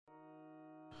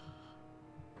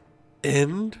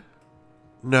End?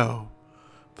 No.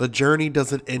 The journey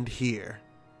doesn't end here.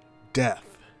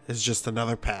 Death is just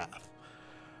another path.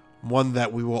 One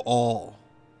that we will all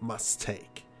must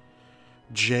take.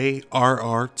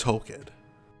 J.R.R. Tolkien.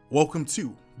 Welcome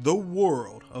to The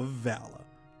World of Vala,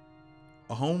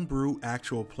 a homebrew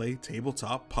actual play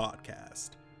tabletop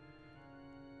podcast.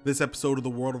 This episode of The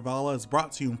World of Vala is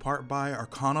brought to you in part by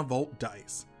Arcana Vault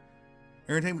Dice.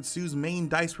 Entertainment Stew's main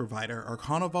dice provider,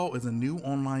 Arcana Vault is a new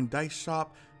online dice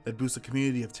shop that boosts a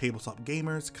community of tabletop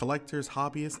gamers, collectors,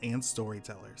 hobbyists, and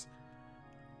storytellers.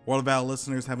 World of Vala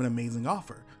listeners have an amazing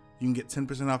offer. You can get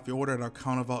 10% off your order at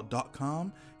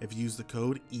arcanavault.com if you use the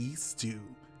code ESTEW.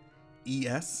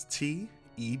 E-S-T-E-W.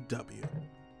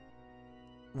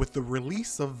 With the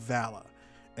release of Vala,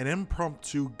 an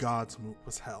impromptu gods moot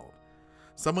was held,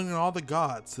 summoning all the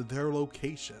gods to their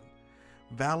location.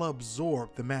 Vala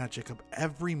absorbed the magic of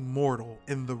every mortal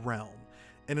in the realm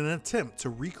in an attempt to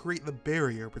recreate the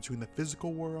barrier between the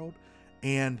physical world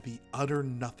and the utter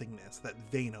nothingness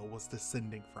that Vayna was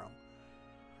descending from.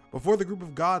 Before the group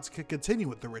of gods could continue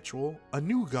with the ritual, a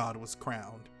new god was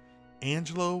crowned,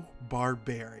 Angelo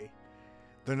Barberi,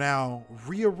 the now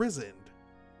rearisen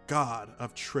god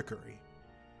of trickery.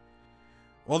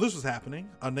 While this was happening,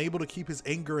 unable to keep his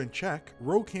anger in check,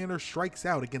 Rokander strikes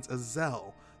out against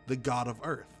Azel, the god of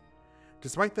earth.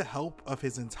 Despite the help of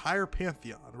his entire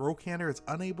pantheon, Rokander is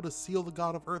unable to seal the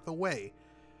god of earth away,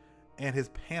 and his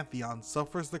pantheon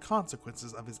suffers the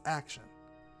consequences of his action.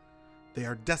 They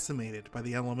are decimated by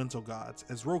the elemental gods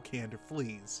as Rokander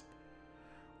flees.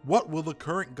 What will the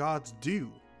current gods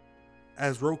do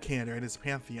as Rokander and his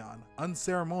pantheon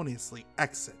unceremoniously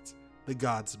exit the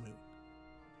Gods Moon?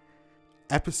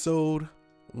 Episode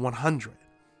 100.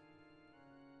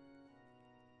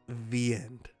 The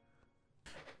end.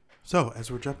 So, as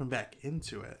we're jumping back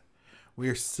into it, we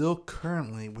are still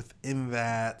currently within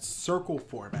that circle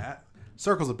format.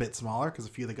 Circle's a bit smaller because a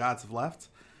few of the gods have left.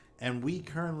 And we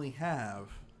currently have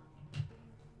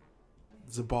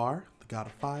Zabar, the god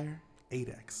of fire,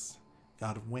 Adex,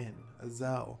 god of wind,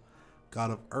 Azel, god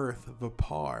of earth,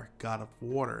 Vapar, god of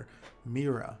water,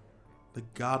 Mira, the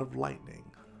god of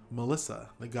lightning, Melissa,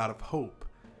 the god of hope,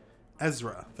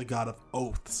 Ezra, the god of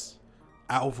oaths,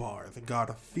 Alvar, the god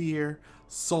of fear,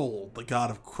 Sol, the god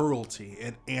of cruelty,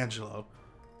 and Angelo,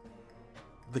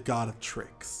 the god of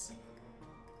tricks.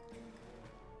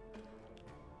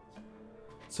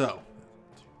 So,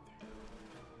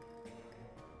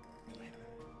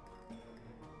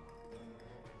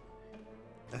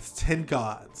 that's 10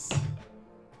 gods.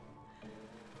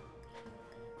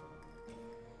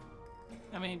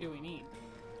 How many do we need?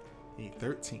 You need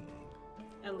 13.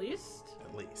 At least?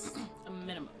 At least. A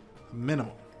minimum. A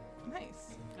minimum.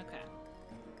 Nice. Okay.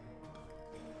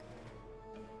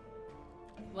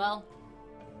 Well,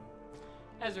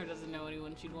 Ezra doesn't know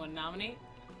anyone she'd want to nominate.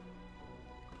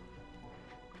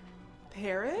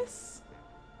 Paris?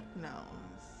 No.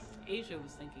 Asia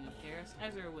was thinking of Paris.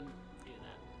 Ezra wouldn't do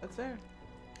that. That's fair.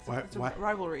 Why? It's a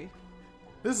rivalry.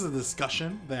 This is a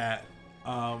discussion that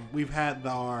we've had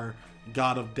our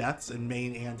god of deaths and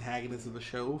main antagonist of the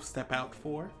show step out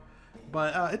for.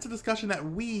 But it's a discussion that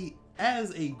we,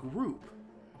 as a group,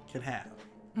 can have.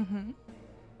 Mm-hmm.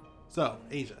 So,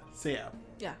 Asia, Sam.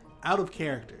 Yeah. Out of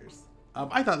characters.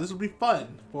 I thought this would be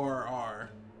fun for our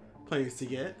players to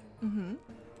get. Mm-hmm.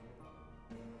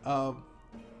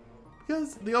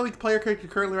 Because the only player character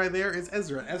currently right there is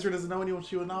Ezra. Ezra doesn't know anyone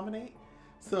she would nominate.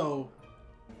 So,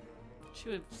 She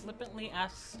would flippantly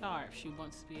ask Star if she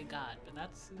wants to be a god, but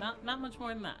that's not much more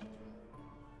than that.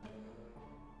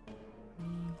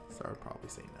 Star would probably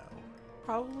say no.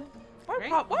 Probably. Great.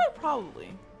 Why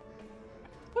probably?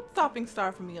 What's stopping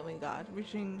Star from becoming God,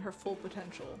 reaching her full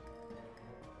potential?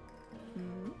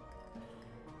 Hmm?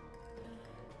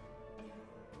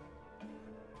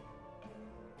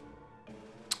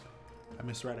 I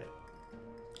misread it.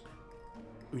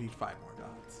 We need 5 more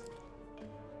gods.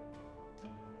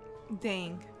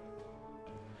 Dang.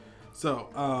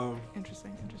 So,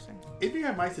 Interesting. if you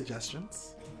have my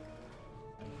suggestions,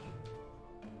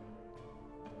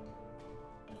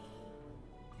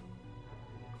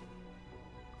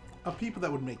 of people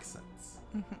that would make sense.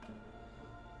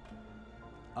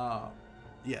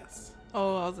 Yes.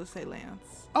 Oh, I was gonna say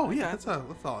Lance. Oh yeah, Okay. that's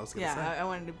all I was gonna Yeah, say. I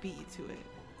wanted to beat you to it.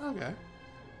 Okay.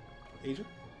 Asia?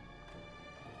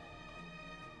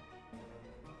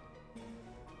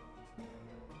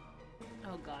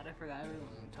 Oh god, I forgot everyone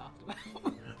we talked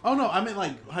about. Oh no, I meant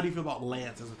like, how do you feel about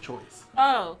Lance as a choice?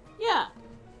 Oh, yeah.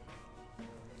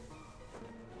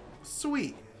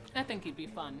 Sweet. I think he'd be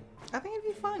fun. I think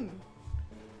it'd be fun.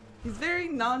 He's very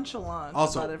nonchalant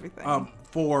Also, about everything.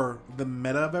 for the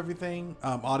meta of everything,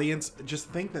 audience, just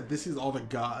think that this is all the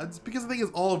gods, because the thing is,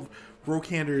 all of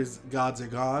Rokander's gods are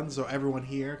gone, so everyone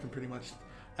here can pretty much,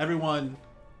 everyone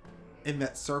in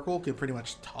that circle can pretty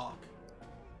much talk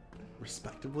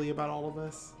respectively about all of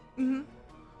this. Mm-hmm.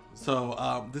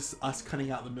 So this is us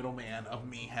cutting out the middleman of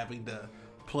me having to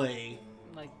play.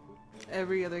 Like,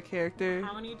 Every other character.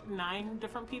 how many? 9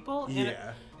 different people? And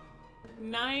Yeah,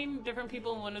 9 different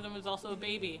people, and one of them is also a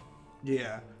baby.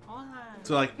 yeah. Why?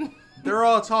 So like they're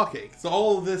all talking. So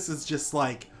all of this is just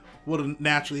like would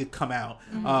naturally have come out.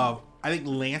 I think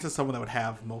Lance is someone that would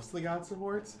have most of the god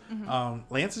supports.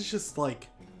 Lance is just like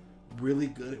really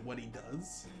good at what he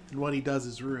does. And what he does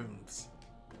is runes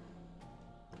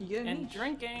You get a And niche.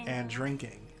 drinking. and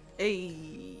drinking.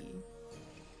 Hey.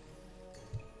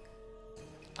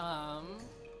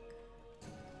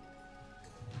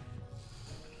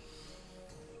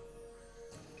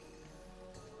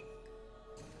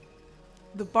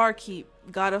 The barkeep,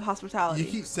 god of hospitality. You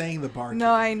keep saying the bar.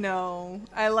 No, I know.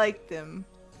 I liked him.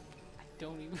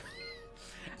 Don't even. I-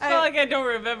 I feel like I don't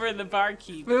remember the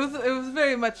barkeep. But it was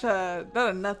very much not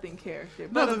a nothing character.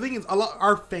 No, But the thing is, a lot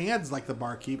our fans like the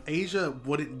barkeep. Asia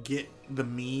wouldn't get the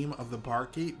meme of the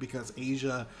barkeep because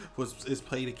Asia is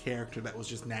played a character that was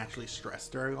just naturally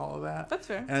stressed during all of that. That's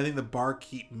fair. And I think the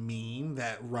barkeep meme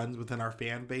that runs within our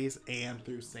fan base and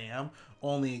through Sam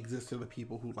only exists to the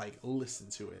people who like listen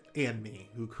to it, and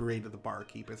me, who created the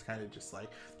barkeep. It's kind of just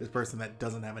like this person that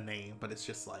doesn't have a name, but it's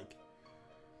just like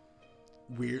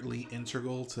weirdly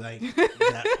integral to like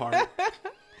that part.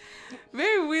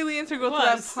 Very really integral to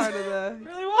Was. that part of the. It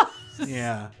really was.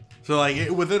 Yeah. So like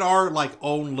within our like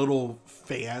own little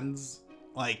fans,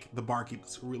 like the barkeep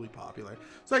is really popular.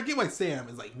 So I get why Sam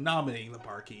is like nominating the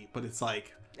barkeep, but it's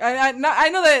like I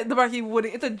know that the barkeep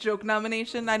wouldn't. It's a joke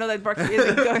nomination. I know that barkeep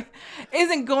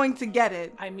isn't going to get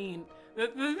it. I mean, the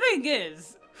thing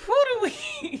is, who do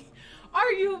we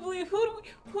arguably who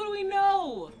do we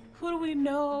know? Who do we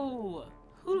know?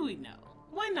 Who do we know?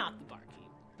 Why not the barkeep?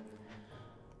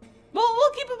 Well,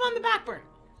 we'll keep him on the back burner.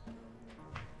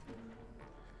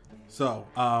 so.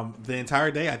 The entire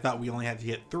day I thought we only had to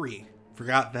get 3.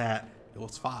 Forgot that it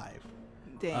was 5.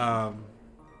 Damn.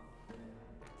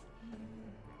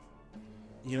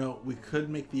 You know, we could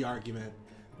make the argument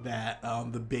that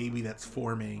the baby that's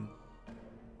forming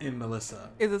in Melissa.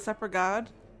 Is a separate god?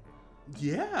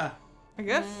 Yeah. I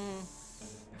guess.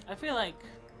 I feel like,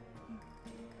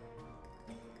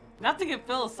 not to get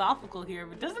philosophical here,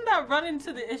 but doesn't that run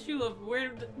into the issue of where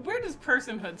does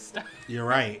personhood start? You're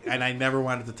right. And I never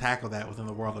wanted to tackle that within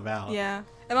the world of Val. Yeah.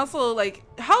 And also, like,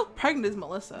 how pregnant is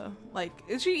Melissa? Like,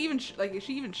 is she even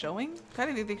showing? I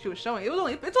didn't even think she was showing.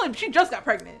 It's only she just got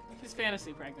pregnant. She's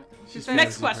fantasy pregnant. She's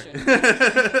Next fantasy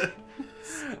question.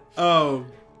 Oh.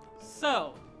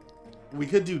 So, We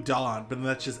could do Dawn, but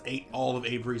that's just all of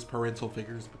Avery's parental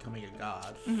figures becoming a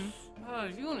god. oh,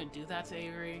 if you want to do that to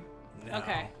Avery, No.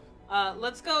 okay.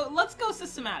 Let's go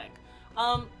systematic.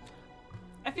 I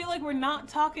feel like we're not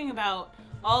talking about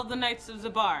all the Knights of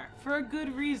Zabar for a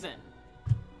good reason.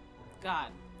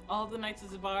 God, all the Knights of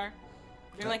Zabar,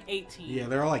 they're like 18. Yeah,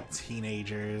 they're all like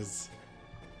teenagers.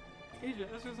 Asia,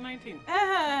 this was 19.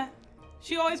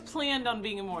 She always planned on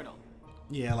being immortal.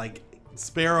 Yeah, like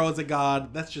Sparrow as a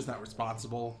god, that's just not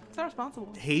responsible. It's not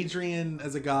responsible. Hadrian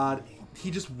as a god,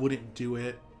 he just wouldn't do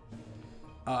it.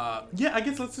 Yeah, I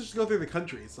guess let's just go through the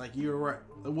countries. Like you were right.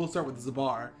 We'll start with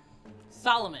Zabar.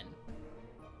 Solomon.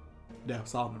 No,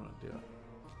 Solomon wouldn't do it.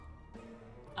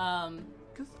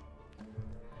 Because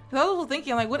I was also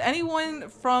thinking, like, would anyone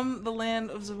from the land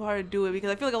of Zabar do it?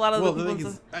 Because I feel like a lot of Well, the the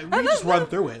people. thing is, we can just run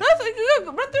through it. No,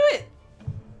 run through it.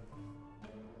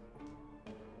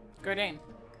 Gardane.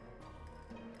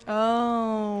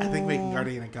 Oh. I think making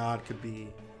Guardian a god could be.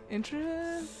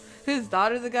 interest. His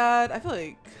daughter's a god. I feel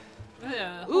like.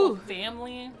 Whole Ooh.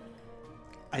 family.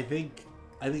 I think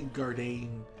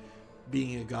Gardain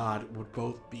being a god would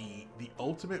both be the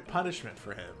ultimate punishment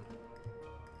for him,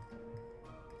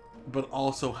 but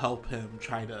also help him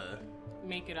try to.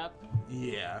 Make it up.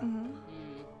 Yeah.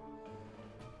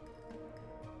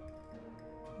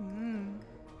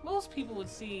 Most people would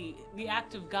see the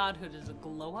act of godhood as a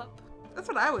glow up. That's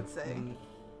what I would say.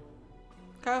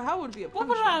 How would it be a We'll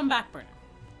put it punishment? on back burner.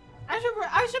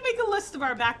 I should make a list of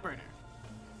our back burner.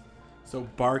 So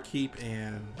Barkeep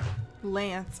and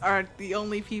Lance are the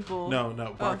only people. no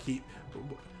Barkeep.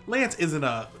 Lance isn't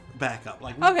a backup.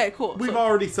 Like Okay, cool. We've So-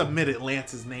 already submitted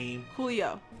Lance's name.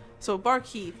 Coolio. So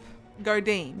Barkeep,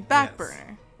 Gardane,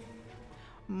 Backburner.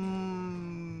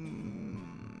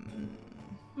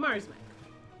 Marsmic.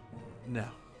 No,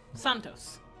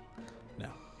 Santos. no,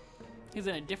 He's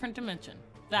in a different dimension.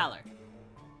 Valor.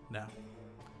 no.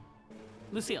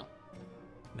 Lucille.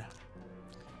 No.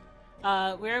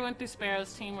 We already went through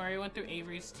Sparrow's team. We already went through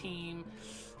Avery's team.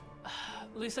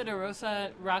 Lisa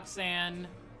DeRosa, Roxanne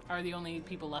are the only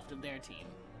people left of their team.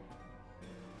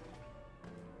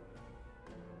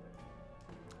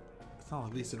 It's not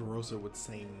like Lisa DeRosa would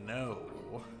say no.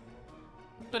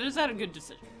 But is that a good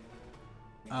decision?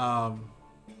 No.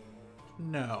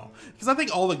 Because I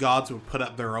think all the gods would put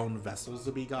up their own vessels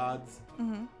to be gods.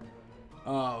 Lisa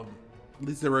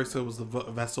DeRosa was the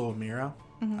vessel of Mira.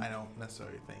 I don't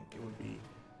necessarily think it would be...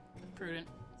 Prudent.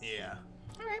 Yeah.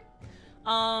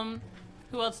 Alright.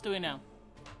 Who else do we know?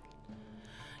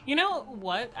 You know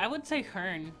what? I would say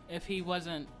Hearn if he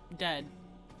wasn't dead.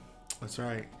 That's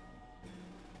right.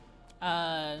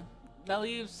 That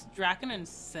leaves Draken and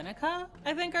Seneca,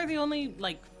 I think, are the only,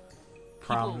 like,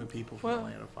 Prominent people from Well-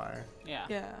 Land of Fire. yeah.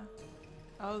 Yeah.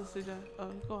 I was suggest. Oh,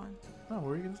 go on. Oh, what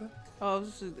were you going to say? Oh, I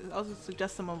was just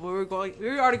suggest someone, but we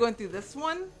were already going through this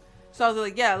one, so I was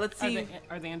like, yeah, let's see.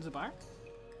 Are they in Zabar?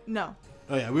 No.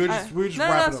 Oh, yeah. We were just No, wrapping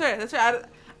that's up. right. That's right.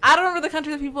 I don't remember the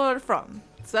country that people are from,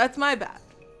 so that's my bad.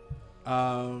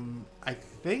 I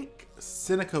think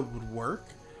Seneca would work.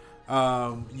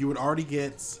 You would already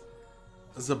get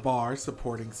Zabar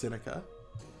supporting Seneca.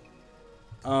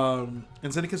 And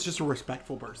Seneca's just a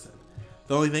respectful person.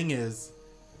 The only thing is,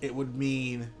 it would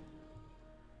mean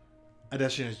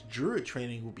Adeshina's druid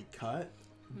training will be cut.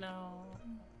 No.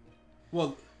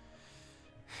 Well,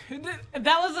 That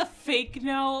was a fake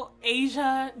no.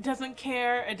 Asia doesn't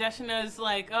care. Adeshina's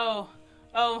like, oh,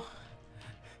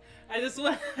 I just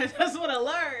want to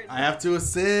learn. I have to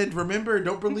ascend. Remember,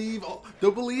 don't believe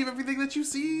everything that you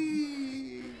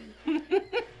see.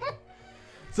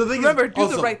 So the thing Remember, is, do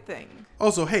also, the right thing.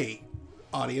 Also, hey,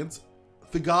 audience,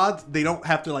 the gods, they don't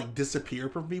have to like disappear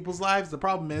from people's lives. The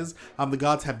problem is, the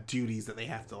gods have duties that they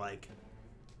have to like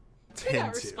They got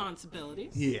tend to.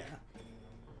 responsibilities. Yeah.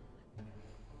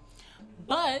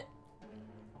 But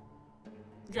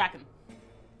Draken,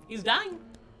 he's dying.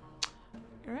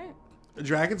 You're right.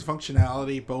 Dragon's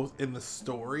functionality, both in the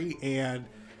story and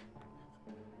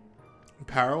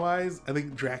power-wise, I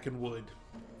think Draken would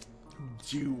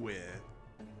do it.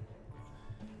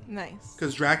 Nice.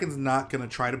 Because Draken's not going to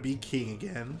try to be king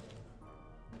again.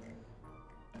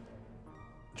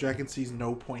 Draken sees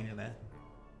no point in it.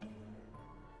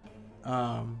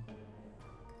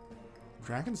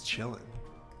 Draken's chilling.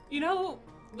 You know,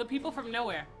 the people from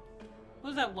nowhere.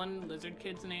 What was that one lizard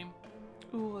kid's name?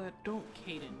 Ooh, don't.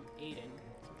 Aiden.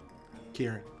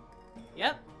 Kieran.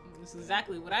 Yep, this is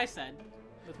exactly what I said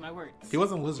with my words. He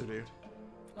wasn't a lizard dude.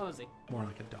 What was he? More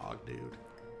like a dog dude.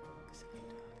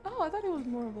 Oh, I thought it was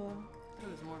more of a.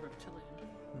 It was more reptilian.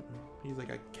 He's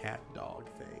like a cat dog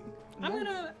thing. I'm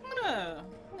gonna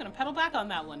pedal back on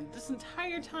that one this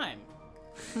entire time.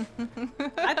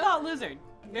 I thought lizard.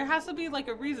 There has to be like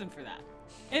a reason for that.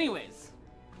 Anyways,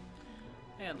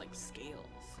 they had like scales.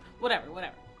 Whatever.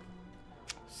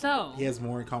 So He has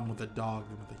more in common with a dog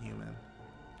than with a human.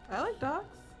 I like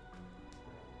dogs.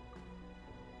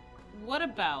 what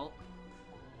about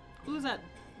who's that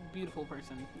beautiful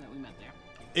person that we met there?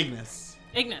 Ignis.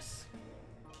 Ignis.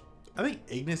 I think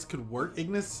Ignis could work.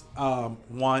 Ignis,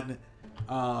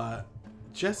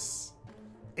 Jess,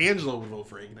 Angela would vote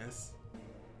for Ignis.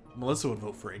 Melissa would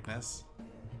vote for Ignis.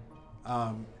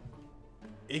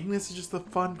 Ignis is just a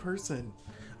fun person.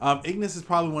 Ignis is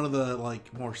probably one of the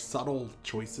like more subtle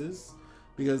choices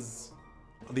because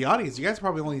the audience, you guys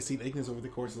probably only seen Ignis over the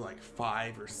course of like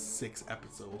 5 or 6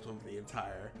 episodes over the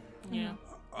entire Yeah.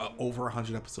 over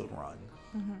 100 episode run.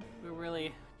 We're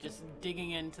really just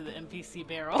digging into the NPC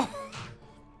barrel.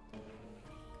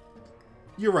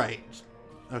 You're right.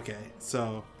 Okay,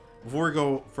 so before we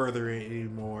go further any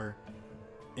more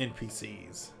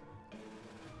NPCs,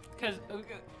 Because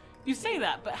you say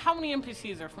that, but how many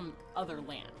NPCs are from other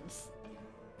lands?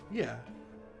 yeah,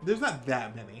 there's not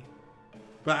that many.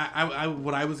 But I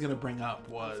what I was gonna bring up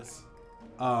was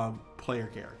player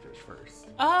characters first.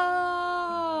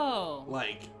 Oh,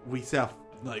 Like we have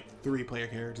like 3 player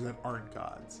characters that aren't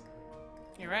gods.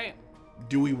 you're right.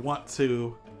 Do we want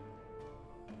to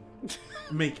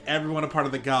make everyone a part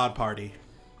of the god party?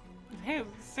 Hey,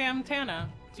 Sam Tana,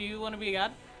 do you want to be a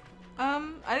god?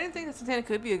 I didn't think that Santana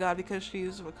could be a god because she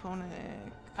used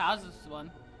Raconic. Paz is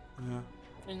one, Yeah.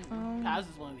 and Paz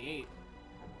is one of the 8.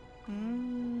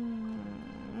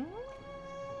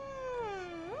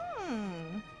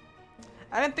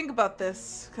 I didn't think about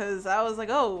this because I was like,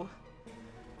 oh,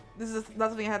 this is not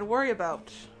something I had to worry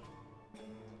about.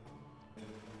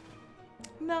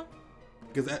 No.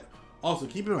 Because also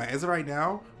keep in mind, as of right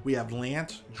now, we have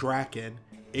Lant, Draken,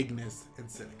 Ignis, and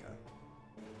Seneca.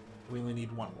 We only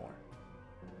need one more.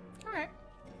 All right.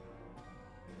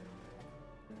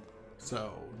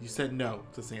 So you said no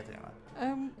to Santana.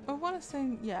 I want to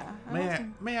say yeah.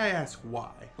 May I ask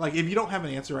why? Like, if you don't have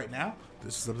an answer right now,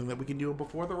 this is something that we can do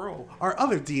before the roll. Our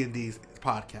other D&D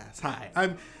podcast. Hi,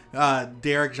 I'm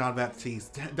Derek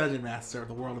Jean-Baptiste, Dungeon Master of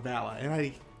the World of Vala, and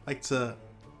I like to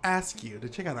ask you to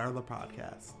check out our other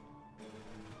podcast.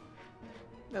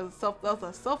 That was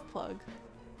a self plug.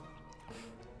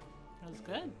 That was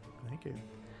good. Thank you.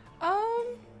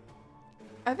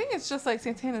 I think it's just like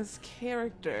Santana's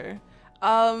character.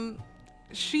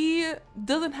 She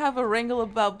doesn't have a wrangle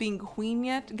about being queen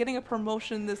yet, getting a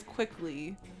promotion this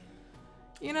quickly.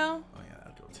 You know? Oh yeah,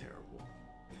 that'd go terrible.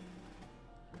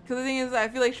 Because the thing is, I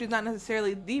feel like she's not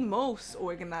necessarily the most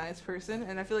organized person,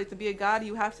 and I feel like to be a god,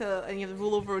 you have to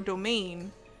rule over a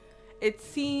domain. It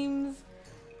seems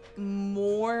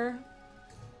more.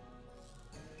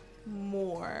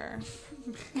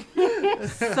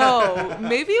 So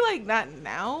maybe like not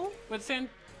now. What's in?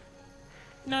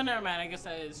 No, never mind. I guess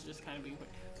that is just kind of being quick.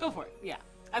 Go for it. Yeah.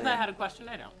 I thought I had a question.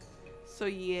 I don't. So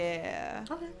yeah,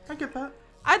 Okay, I get that.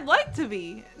 I'd like to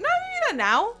be. No, maybe not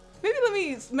now. Maybe let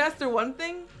me master one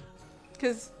thing.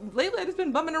 Because lately I've just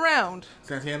been bumming around.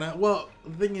 Santana. Well,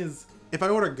 the thing is, if I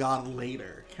order God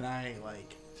later, can I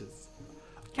like just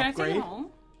Can upgrade? I take it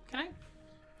home?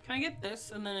 Can I get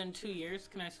this and then in 2 years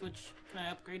can I switch? Can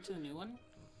I upgrade to the new one?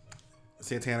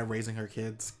 Santana raising her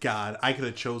kids. God, I could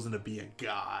have chosen to be a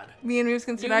god. Me and Reeves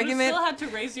get into You an would argument. still had to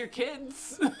raise your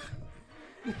kids.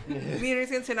 Me and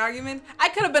Reeves get into an argument. I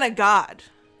could have been a god,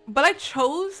 but I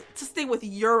chose to stay with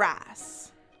your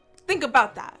ass. Think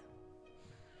about that.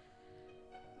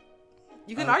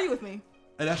 You can argue with me.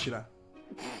 Adeshina.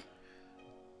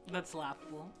 That's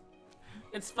laughable.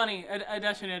 It's funny.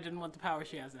 Adeshina didn't want the power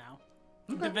she has now.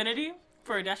 Divinity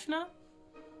for Adeshina?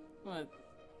 What?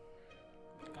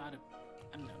 God,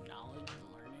 I don't know, knowledge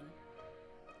and learning.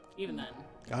 Even then.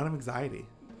 God of anxiety.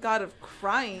 God of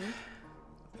crying.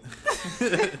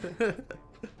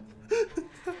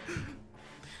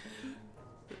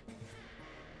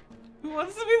 Who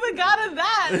wants to be the god of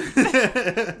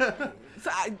that? So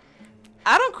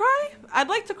I don't cry. I'd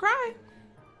like to cry.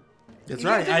 That's You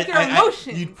right. just your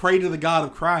emotions. You'd pray to the God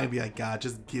of cry and be like, God,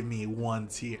 just give me one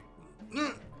tear.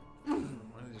 And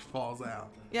it just falls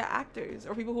out. Yeah, actors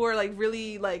or people who are like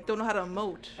really like don't know how to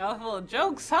emote. Y'all full of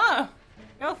jokes, huh?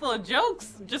 Y'all full of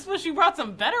jokes. Just wish you brought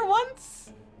some better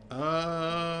ones.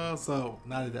 So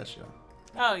not Adeshina.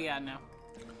 Oh yeah, no.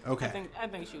 Okay. I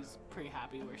think she's pretty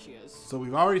happy where she is. So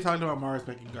we've already talked about Mars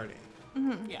Beck and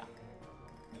Guardian. Yeah.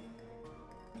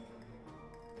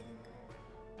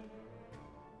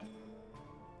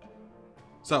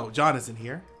 So John isn't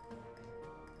here,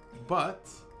 but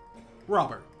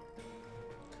Robert.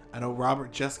 I know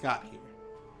Robert just got here.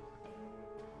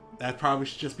 That probably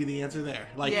should just be the answer there.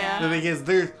 Like Yeah. the thing is,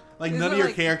 there's There's none of no, your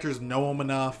like- characters know him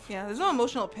enough. Yeah, there's no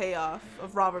emotional payoff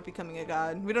of Robert becoming a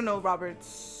god. We don't know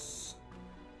Robert's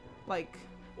like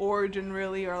origin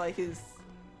really, or like his.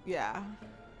 Yeah,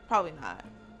 probably not.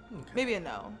 Okay. Maybe a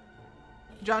no.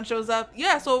 John shows up.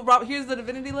 Yeah, so here's the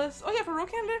divinity list. Oh yeah, for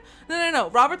Rokander? No.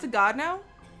 Robert's a god now.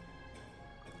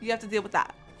 You have to deal with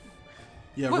that.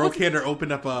 Yeah, What's Rokander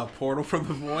opened up a portal from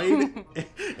the void and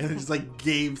it just like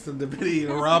gave some divinity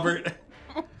to Robert.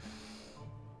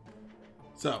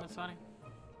 So That's funny.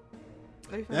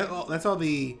 that's all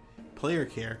the player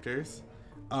characters.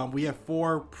 We have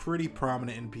 4 pretty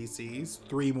prominent NPCs,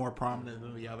 3 more prominent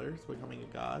than the others, becoming a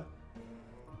god.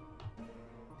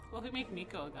 Well, who make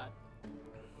Nico a god?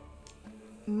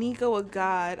 Nico a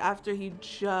god after he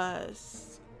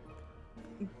just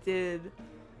did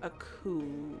a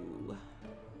coup.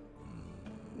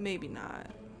 Maybe not.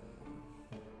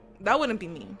 That wouldn't be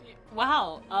me.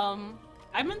 Wow.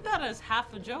 I meant that as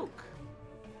half a joke.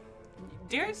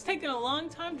 Derek's taken a long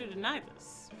time to deny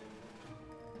this.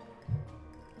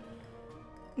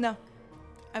 No.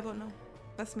 I vote no.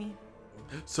 That's me.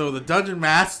 So the Dungeon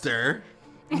Master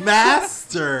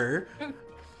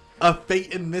of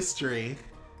Fate and Mystery.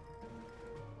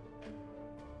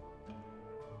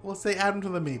 We'll say add him to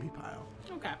the maybe pile.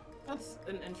 Okay. That's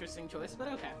an interesting choice, but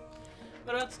okay.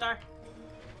 What about Star?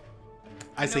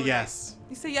 I say No, yes.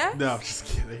 You say yes? No, just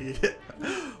kidding.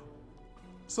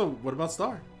 So what about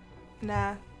Star?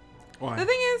 Nah. Why? The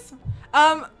thing is,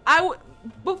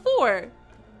 before,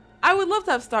 I would love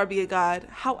to have Star be a god.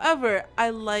 However,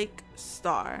 I like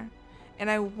Star,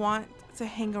 and I want to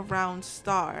hang around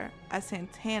Star as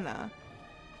Santana.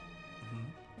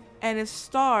 And if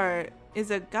Star is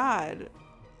a god,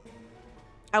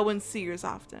 I wouldn't see her as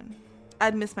often.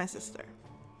 I'd miss my sister.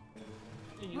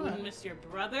 And you wouldn't miss your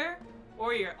brother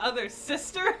or your other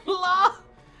sister-in-law?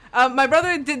 My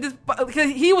brother did this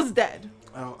because he was dead,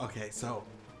 Oh, okay. So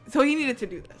so he needed to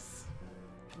do this.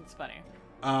 It's funny.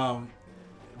 I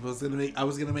was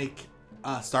gonna make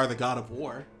Star the God of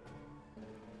War.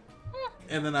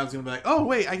 And then I was gonna be like, oh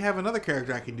wait, I have another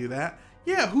character I can do that.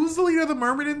 Yeah, who's the leader of the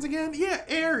Myrmidons again? Yeah,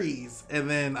 Ares. And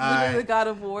then The God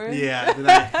of War. yeah, and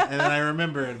then I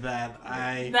remembered that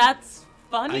That's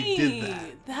funny. I did that.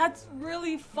 That's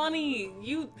really funny.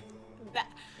 You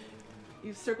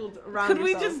circled around. Could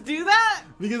we yourself. just do that?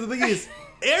 because the thing is,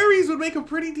 Ares would make a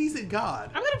pretty decent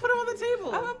god. I'm gonna put him on the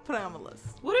table. I'm gonna put it on the list.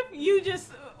 What if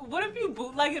you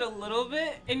bootleg it a little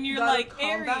bit and you're God of like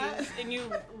combat? Aries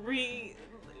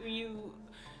and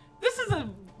this is a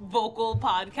vocal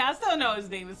podcast. I don't know how his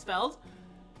name is spelled.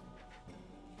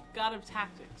 God of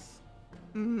tactics.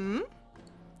 Mm-hmm.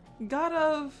 God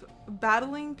of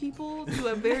battling people to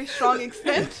a very strong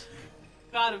extent.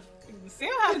 God of Sam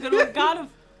had a good one. God of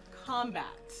combat.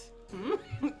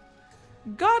 Hmm?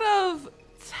 God of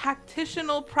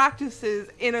tactitional practices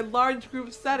in a large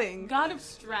group setting. God of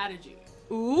strategy.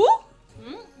 Ooh.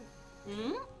 Hmm?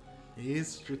 Hmm? He is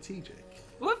strategic.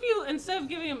 What if you, instead of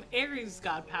giving him Ares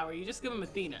god power, you just give him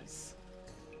Athena's?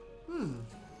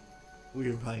 We've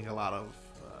been playing a lot of.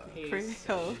 Hades.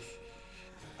 Kratos.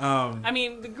 I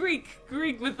mean, the Greek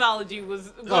mythology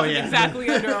wasn't yeah. exactly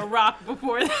under a rock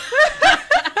before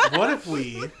that. What if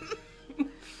we?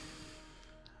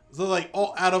 So like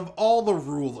out of all the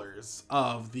rulers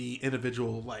of the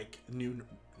individual like new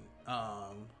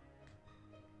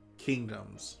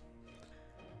kingdoms,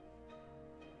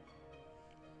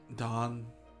 Don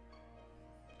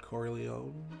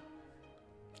Corleone,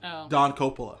 Oh. Don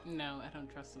Coppola. No, I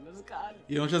don't trust him as a god.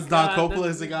 You don't trust Don Coppola the-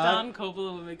 as a god? Don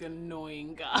Coppola would make an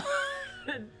annoying god.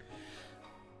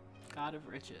 God of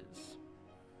riches.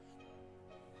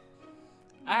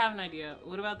 I have an idea.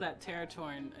 What about that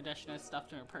Territorn edition I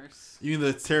stuffed in her purse? You mean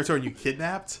the territory you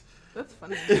kidnapped? That's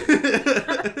funny. Hey,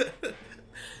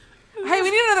 we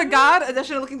need another god.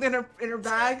 Addition looking in her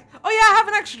bag. Oh yeah, I have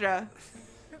an extra.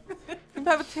 We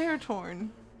have a Territorn.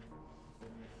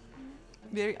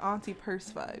 Very auntie purse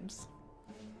vibes.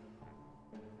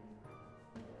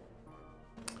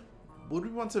 Would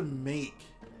we want to make,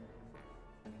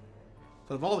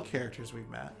 out of all the characters we've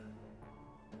met,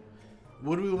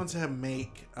 would we want to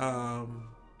make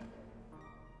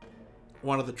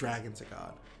one of the dragons a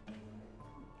god?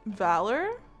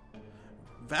 Valor.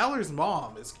 Valor's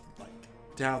mom is like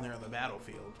down there on the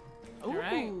battlefield. Ooh.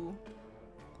 Right.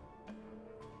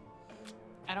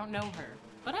 I don't know her,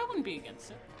 but I wouldn't be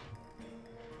against it.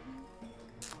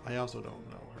 I also don't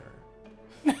know her.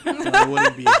 But I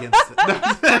wouldn't be against it.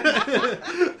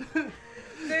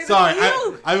 Sorry,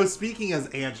 I was speaking as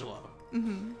Angela.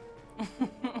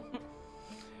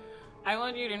 I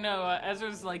want you to know,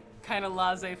 Ezra's like kind of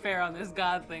laissez-faire on this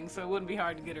god thing, so it wouldn't be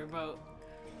hard to get her vote.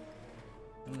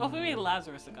 What if we made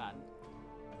Lazarus a god?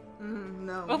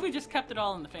 No. What if we just kept it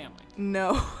all in the family?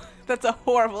 No. That's a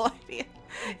horrible idea.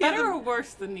 Better or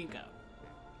worse than Nico?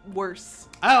 Worse.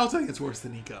 I don't think it's worse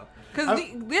than Nico. Because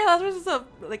Lazarus is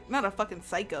not a fucking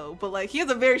psycho, but like he has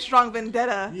a very strong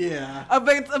vendetta Yeah.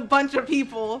 against a bunch of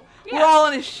people. Yeah. We're all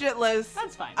on his shit list.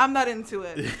 That's fine. I'm not into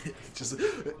it. Just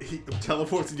he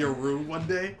teleports in your room one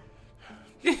day.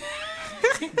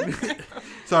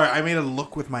 Sorry, I made a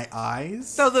look with my eyes.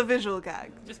 So the visual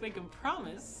gag. Just make him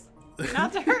promise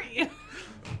not to hurt you.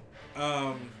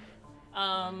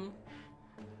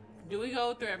 Do we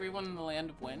go through everyone in the Land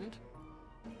of Wind?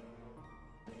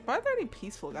 Why are there any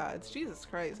peaceful gods? Jesus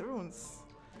Christ, everyone's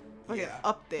fucking Yeah.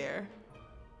 up there.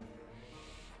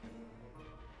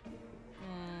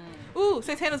 Ooh,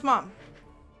 Santana's mom.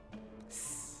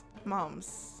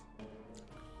 Moms.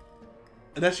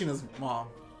 Adeshina's mom.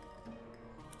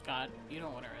 God, you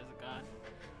don't want her as a god.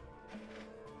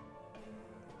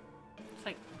 It's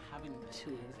like having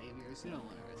two Xaviers. You don't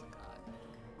want her as a god.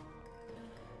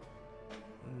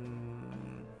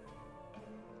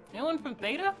 Anyone from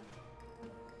Theta?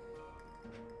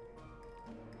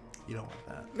 You don't want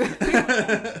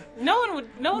that. No one would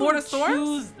Lord of Storms?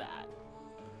 choose that.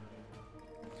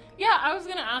 Yeah, I was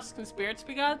gonna ask, can spirits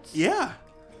be gods? Yeah.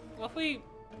 What if we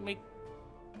make...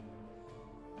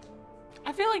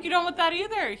 I feel like you don't want that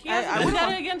either. He has I a wouldn't vendetta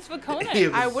want- against Vakone. Yeah.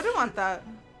 I wouldn't want that.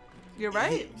 You're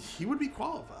right. He would be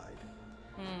qualified.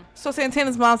 So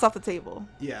Santana's mom's off the table.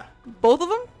 Yeah. Both of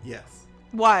them? Yes.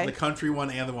 Why? The country one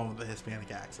and the one with the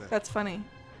Hispanic accent. That's funny.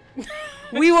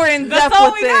 We were in That's depth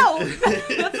all with we it. know.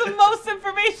 That's the most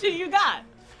information you got.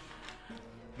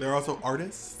 They're also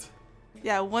artists.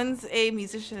 Yeah, one's a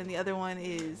musician and the other one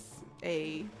is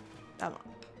a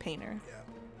painter. Yeah.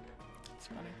 It's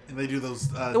funny. And they do those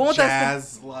The one with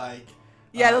jazz like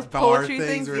Yeah, those bar poetry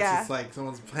things, where yeah. it's just like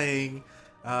someone's playing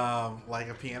like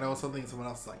a piano or something, someone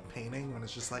else is like painting, when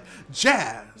it's just like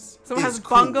jazz. Someone is has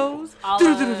cool. bongos. A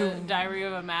la Diary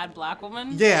of a Mad Black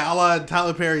Woman. Yeah, a la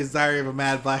Tyler Perry's Diary of a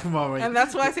Mad Black Woman. And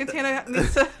that's why Santana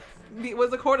needs to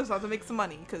was a courtesan to make some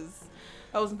money, because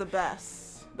that wasn't the best.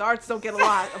 The arts don't get a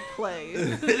lot of play.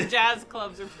 The jazz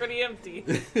clubs are pretty empty.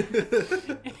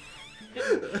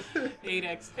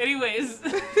 8x. Anyways.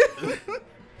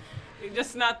 They're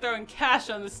just not throwing cash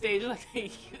on the stage like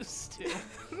they used to.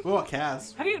 What about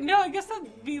Cass? How do you know? I guess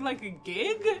that'd be like a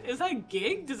gig? Is that a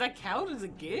gig? Does that count as a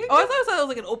gig? Oh, I thought it was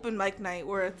like an open mic night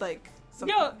where it's like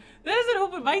something. No, that is an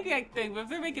open mic night thing, but if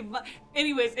they're making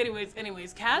anyways,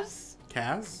 Kaz?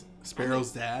 Kaz?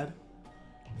 Sparrow's dad?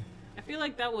 I feel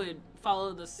like that would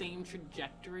follow the same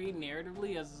trajectory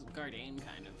narratively as Gardain,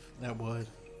 kind of. That would.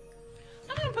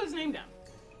 I'm gonna put his name down.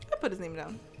 I put his name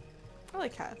down. I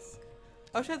like Cass.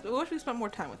 I wish we spent more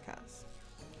time with Cass.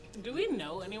 Do we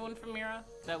know anyone from Mira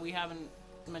that we haven't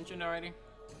mentioned already?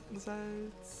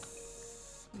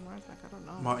 Besides Marzak, I don't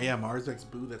know. Marzak's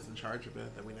boo that's in charge of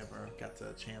it that we never got to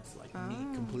a chance to like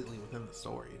meet completely within the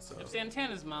story. So If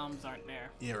Santana's moms aren't there.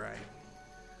 yeah, right.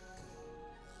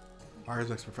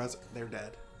 Marzak's professor, they're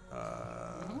dead.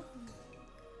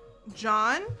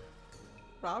 John?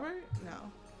 Robert? No.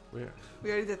 Where? We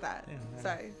already did that. Yeah.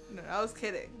 Sorry. No, I was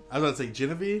kidding. I was about to say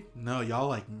Genevieve. No, y'all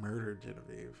like murdered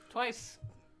Genevieve. Twice.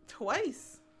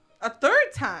 Twice. A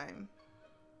third time.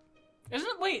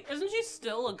 Isn't she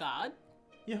still a god?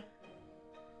 Yeah.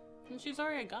 And she's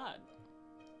already a god.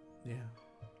 Yeah.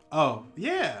 Oh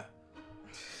yeah.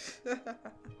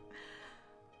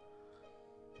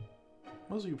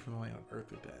 Most of you from the land on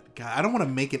Earth are dead. God, I don't want to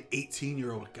make an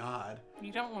 18-year-old god.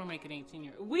 You don't want to make an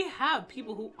 18-year-old. We have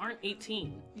people who aren't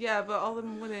 18. Yeah, but all of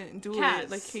them wouldn't do Cass. it.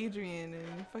 Like Hadrian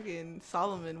and fucking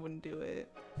Solomon wouldn't do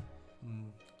it.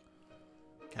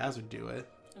 Kaz would do it.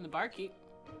 And the barkeep.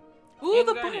 Ooh, And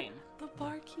the Gardain.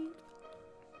 barkeep.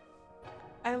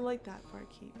 I like that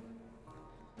barkeep.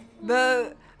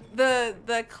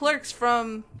 The clerks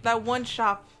from that one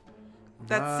shop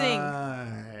that sing.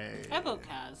 I vote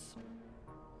Kaz.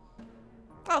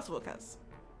 I also want Kaz.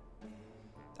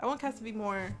 I want Kaz to be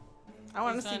more. I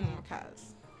want to see Then- more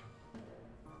Kaz.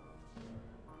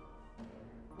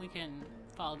 We can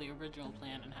follow the original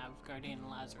plan and have Gardain and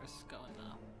Lazarus go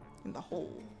In the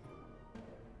hole.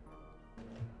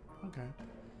 Okay.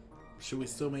 Should we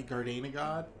still make Gardain a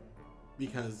god?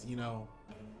 Because, you know,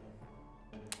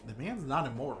 the man's not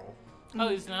immortal. Oh,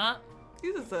 he's not?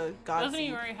 He's just a god. Doesn't he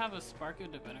seed. already have a spark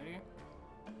of divinity?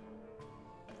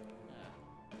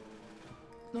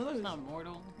 No, He's there's not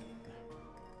mortal.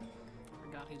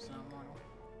 Forgot he's not mortal.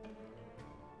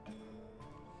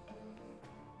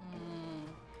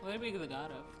 What would he be the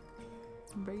god of?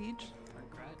 rage.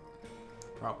 Regret.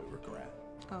 Probably regret.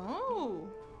 Oh,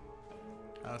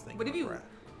 I was thinking What if you- regret.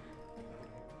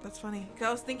 that's funny. 'Cause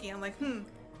I was thinking, I'm like,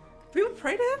 people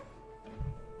pray to him.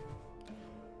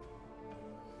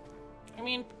 I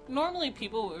mean, normally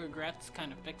people with regrets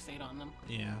kind of fixate on them.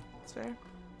 Yeah. That's fair.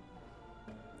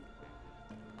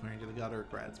 According to the god of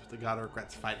regrets, but the god of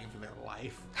regrets fighting for their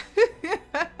life.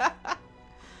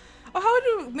 Oh, how would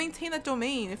you maintain that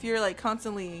domain if you're like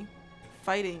constantly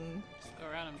fighting? Just go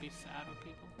around and be sad with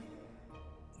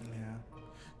people. Yeah.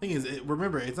 Thing is,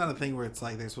 remember, it's not a thing where it's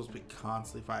like they're supposed to be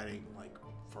constantly fighting like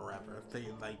forever.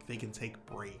 They can take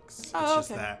breaks. It's Oh,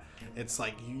 just okay. that it's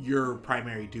like your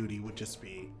primary duty would just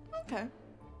be Okay.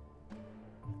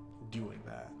 doing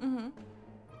that. Mm-hmm.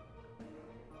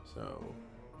 So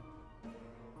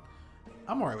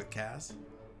I'm alright with Cass.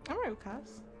 I'm alright with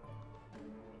Cass.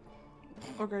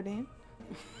 Or Gardain.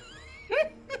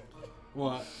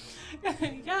 What?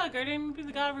 Yeah, Gardain would be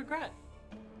the god of regret.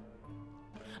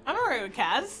 I'm alright with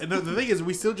Kaz. And the thing is,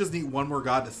 we still just need one more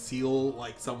god to seal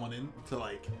like someone in to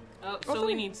like. Oh, so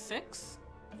we need 6?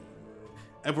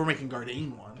 If we're making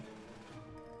Gardain one,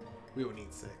 we would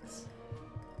need 6.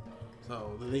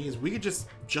 So the thing is, we could just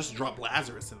drop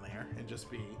Lazarus in there and just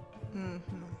be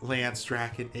Lance,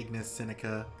 Draken, Ignis,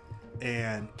 Seneca,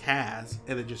 and Kaz,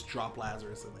 and then just drop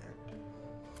Lazarus in there.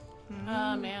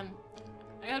 Man.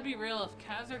 I gotta be real, if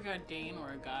Kaz or Gardain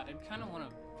were a god, I'd kind of want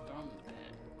to throw him in the pit.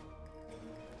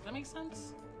 Does that make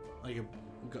sense? Like a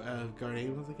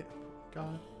Gardain was like a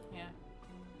god. Yeah.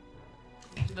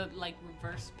 The, like,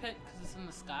 reverse pit, because it's in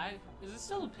the sky. Is it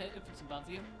still a pit if it's above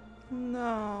you?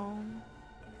 No.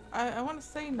 I want to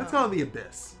say no. Let's call it the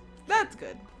Abyss. That's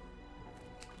good.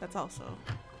 That's also.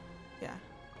 Yeah.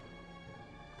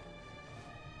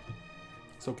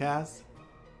 So Kaz.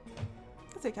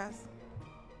 I'd say Cass.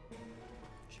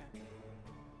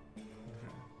 Sure.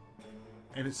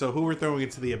 And so who we're throwing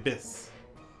into the Abyss?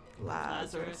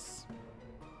 Lazarus.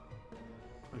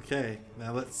 Okay,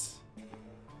 now let's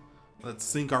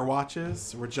sync our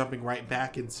watches. We're jumping right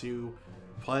back into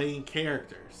playing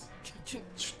characters.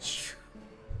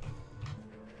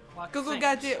 Watch Google sync.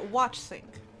 Gadget watch sync.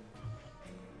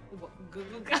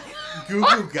 Google Gaga. Goo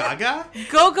Goo Gaga?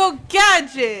 Go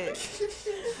Gadget.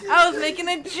 I was making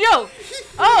a joke.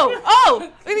 Oh, you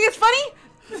think it's funny?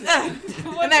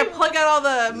 And I plug out all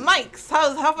the mics.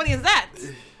 How funny is that?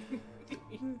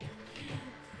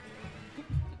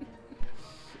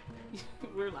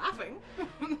 We're laughing.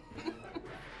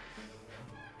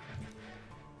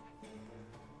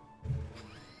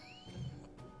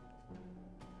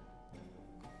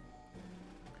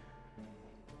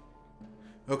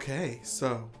 Okay,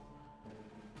 so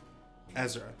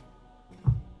Ezra,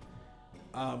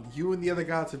 you and the other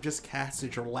gods have just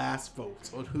casted your last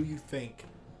votes on who you think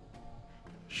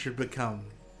should become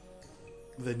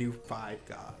the new 5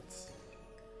 gods.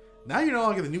 Now you're no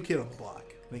longer the new kid on the block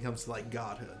when it comes to like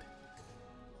godhood.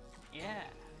 Yeah.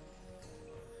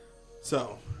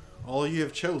 So, all you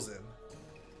have chosen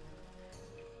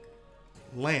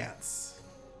Lance.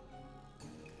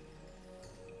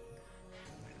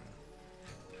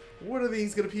 What are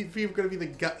these gonna be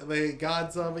the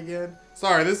gods of again?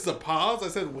 Sorry, this is a pause. I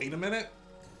said, wait a minute.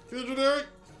 You're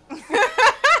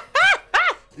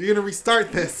gonna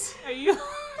restart this. Are you?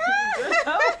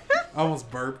 I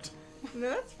almost burped.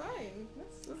 No, that's fine.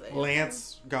 That's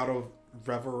Lance, god of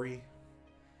revelry.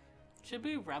 Should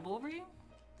be revelry.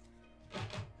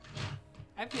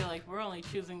 I feel like we're only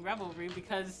choosing revelry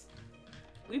because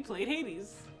we played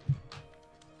Hades.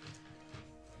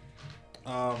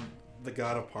 The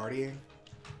god of partying.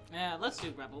 Yeah, let's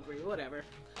do revelry. Whatever.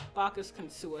 Bacchus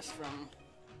can sue us from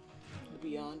the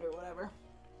beyond or whatever.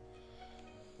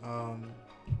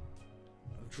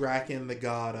 Draken, the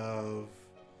god of.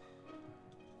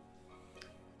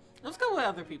 Let's go with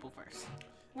other people first.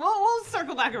 We'll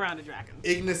circle back around to Draken.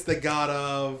 Ignis, the god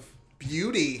of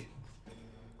beauty.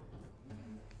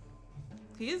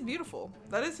 He is beautiful.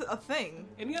 That is a thing.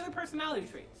 Any other personality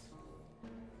traits?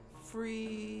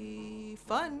 Free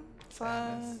fun.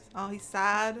 Sadness. Oh, he's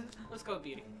sad. Let's go with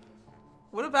beauty.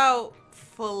 What about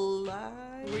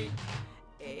fly?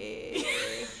 He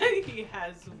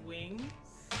has wings.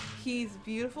 He's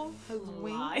beautiful. Has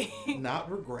wings. Lying.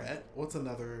 Not regret. What's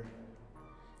another?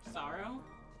 Sorrow.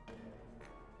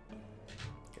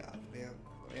 God, man.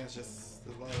 Man's just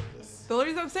there's a lot of this. The only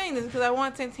reason I'm saying this is because I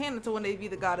want Santana to one day be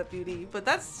the god of beauty. But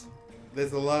that's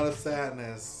There's a lot of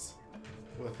sadness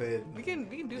within. we can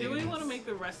do Do that. we want to make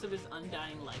the rest of his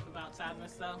undying life about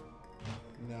sadness, though?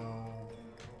 No.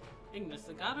 Ignis,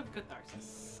 the god of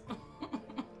catharsis.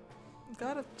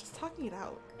 God of just talking it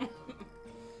out.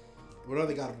 What are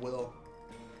the god of will?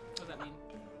 What does that mean?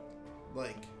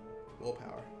 Like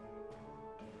willpower.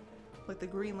 Like the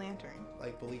Green Lantern.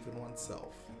 Like belief in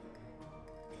oneself.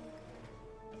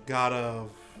 God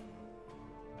of.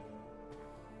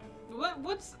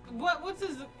 What's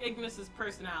his Ignis's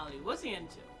personality? What's he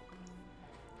into?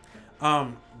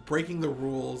 Breaking the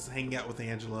rules, hanging out with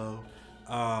Angelo,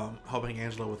 helping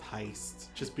Angelo with heists,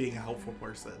 just being a helpful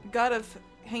person. God of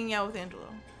hanging out with Angelo.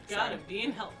 God of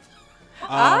being helpful.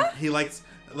 He likes,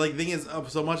 like, thing is,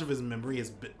 so much of his memory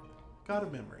is God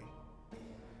of memory.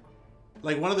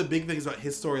 Like, one of the big things about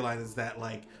his storyline is that,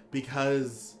 like,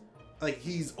 because, like,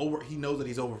 he knows that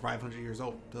he's over 500 years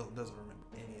old, doesn't remember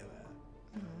any of that.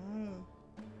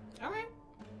 All right.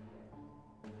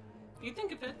 You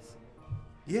think it fits?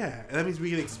 Yeah, and that means we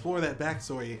can explore that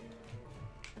backstory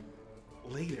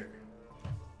later.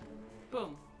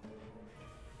 Boom.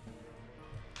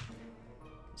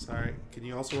 Sorry, can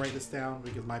you also write this down?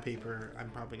 Because my paper,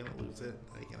 I'm probably going to lose it,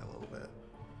 like, in a little bit.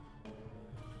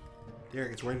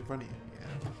 Derek, it's right in front of you. Yeah.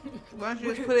 Why don't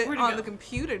you just put it Where'd it on go? the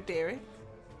computer, Derek?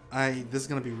 This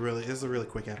is a really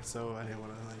quick episode. I didn't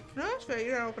want to, like... No, that's fair.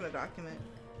 You don't open a document.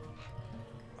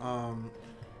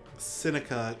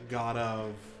 Seneca, god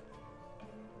of...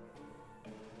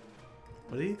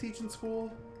 What did he teach in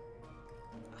school?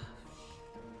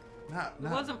 Not. It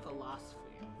wasn't philosophy.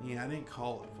 Yeah, I didn't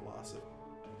call it philosophy.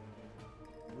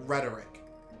 Rhetoric.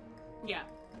 Yeah.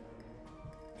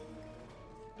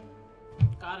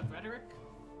 God of rhetoric?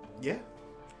 Yeah.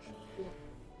 Cool.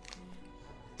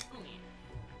 Oh, yeah.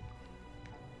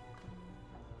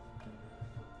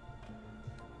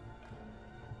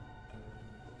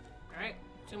 Alright,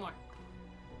 2 more.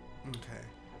 Okay.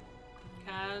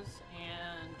 Kaz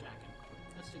and Draken.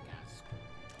 Let's do Kaz.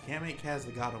 Can't make Kaz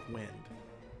the god of wind.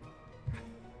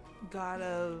 God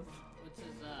of... What's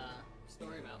his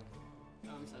story about?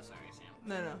 Oh, I'm so sorry, Sam.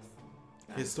 No.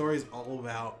 His story is all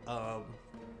about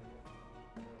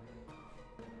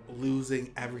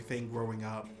losing everything growing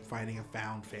up, finding a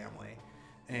found family,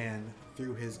 and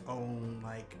through his own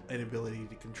like inability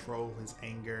to control his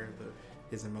anger,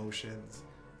 his emotions,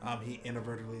 he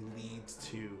inadvertently leads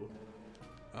to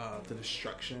the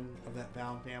destruction of that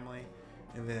Valen family.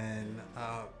 And then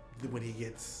when he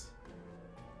gets,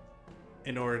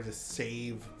 in order to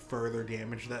save further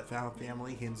damage to that Valen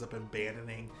family, he ends up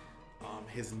abandoning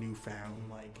his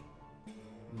newfound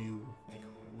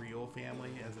real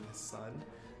family, as in his son,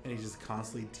 and he's just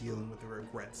constantly dealing with the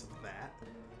regrets of that.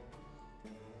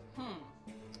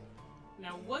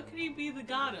 Now, what could he be the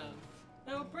god of?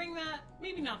 That would bring that,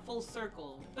 maybe not full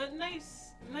circle, but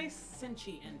nice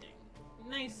Senshi ending.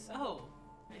 Nice, oh,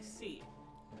 I see.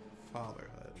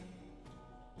 Fatherhood.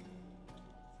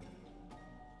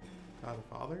 God of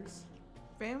fathers?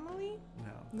 Family?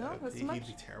 No, that's he'd much.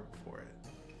 be terrible for it.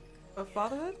 Of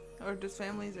fatherhood? Or just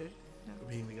families? Or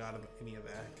Being the god of any of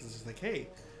that, because it's just like, hey,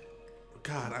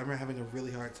 God, I'm having a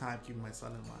really hard time keeping my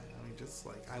son in line. I mean, just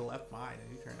like I left mine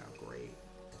and he turned out great.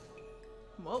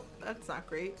 Well, that's not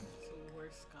great. It's the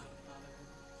worst god of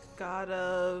fatherhood. God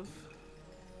of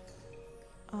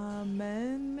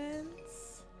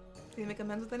amendments? Did he make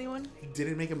amends with anyone? He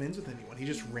didn't make amends with anyone. He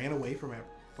just ran away from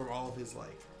all of his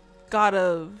like. God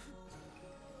of.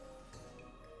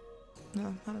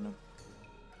 No, I don't know.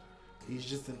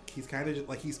 He's kind of just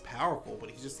like, he's powerful, but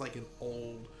he's just like an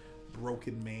old,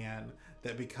 broken man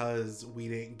that because we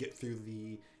didn't get through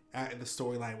the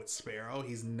storyline with Sparrow,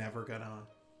 he's never gonna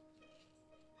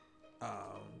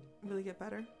Really get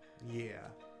better? yeah.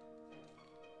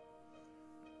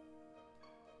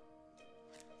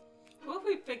 What if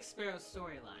we fix Sparrow's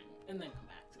storyline and then come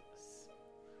back to this?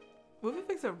 What if we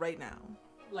fix it right now?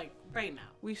 Like, right now.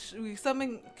 We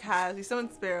summon Kaz, we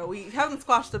summon Sparrow, we haven't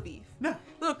squashed the beef. No.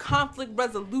 Little conflict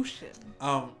resolution.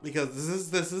 Because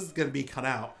this is gonna be cut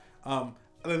out.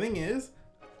 The thing is,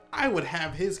 I would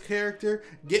have his character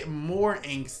get more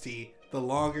angsty the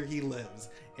longer he lives,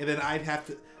 and then I'd have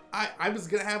to. I was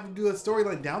gonna have him do a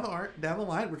storyline down the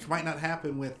line, which might not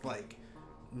happen with like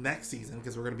next season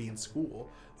because we're gonna be in school.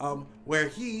 Where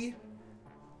he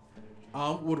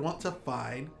would want to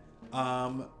find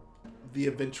the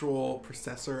eventual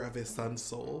possessor of his son's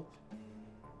soul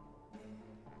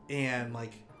and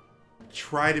like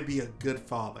try to be a good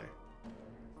father.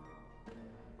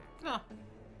 Huh.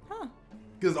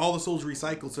 Because all the souls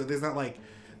recycle, so there's not like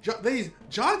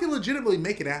John can legitimately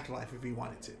make an afterlife if he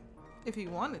wanted to. If he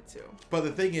wanted to. But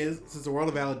the thing is, since the world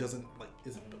of Valor isn't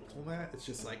built on that, it's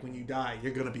just like when you die,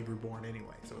 you're gonna be reborn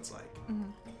anyway. So it's like,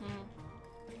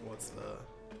 what's the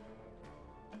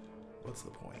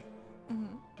point?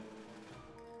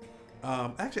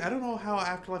 Actually, I don't know how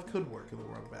afterlife could work in the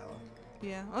world of Valor.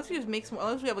 Yeah, unless we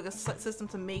have like a system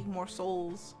to make more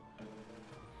souls.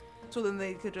 So then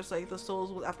they could just like, the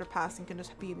souls after passing can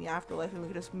just be in the afterlife and we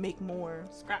could just make more.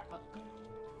 Scrapbook.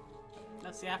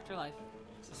 That's the afterlife.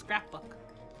 It's a scrapbook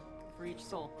for each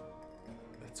soul.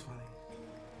 That's funny.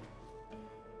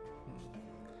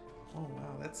 Oh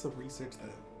wow, that's some research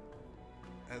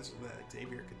that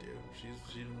Xavier could do. She's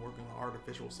been working on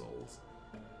artificial souls.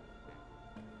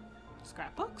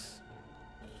 Scrapbooks?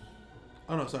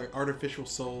 Oh no, sorry, artificial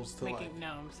souls to like.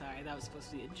 No, I'm sorry. That was supposed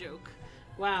to be a joke.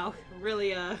 Wow,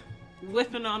 really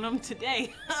whipping on them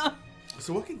today.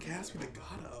 So what can Cass be the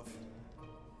god of?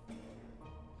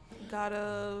 God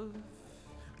of.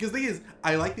 Because the thing is,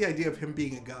 I like the idea of him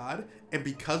being a god, and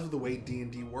because of the way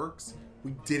D&D works,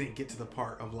 we didn't get to the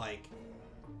part of like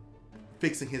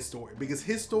fixing his story. Because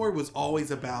his story was always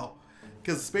about,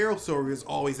 because Sparrow's story was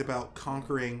always about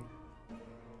conquering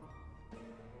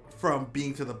from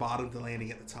being to the bottom to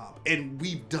landing at the top, and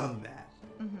we've done that.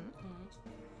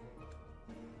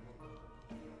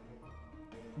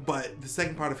 But the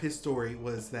second part of his story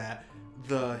was that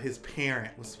his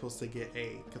parent was supposed to get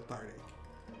a cathartic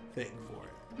thing for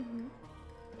it.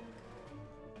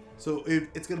 So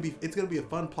it's gonna be a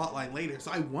fun plotline later.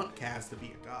 So I want Kaz to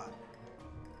be a god.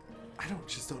 I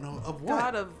don't know of what.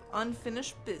 God of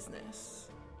unfinished business.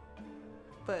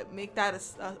 But make that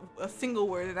a single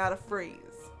word and not a phrase.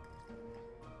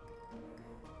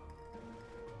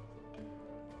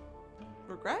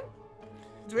 Regret?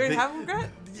 Do we already have regret?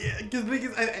 Yeah, because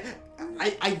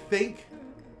I think,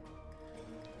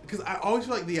 because I always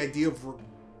feel like the idea of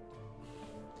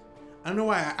I don't know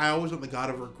why I always want the god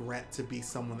of regret to be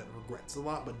someone that regrets a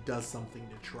lot but does something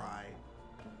to try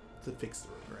to fix the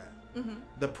regret.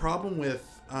 The problem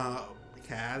with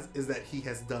Kaz is that he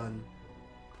has done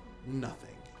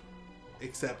nothing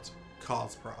except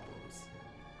cause problems.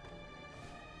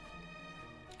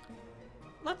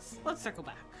 Let's circle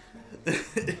back.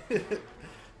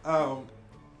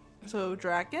 So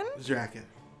Draken? Draken.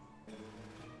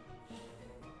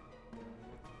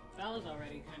 Vala's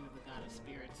already kind of the god of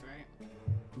spirit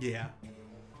Yeah.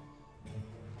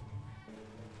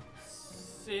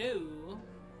 So,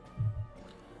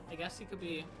 I guess he could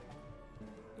be.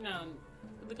 No,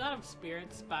 would the god of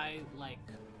spirits, by like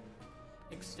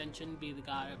extension, be the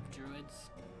god of druids?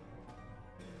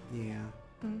 Yeah.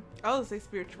 I would say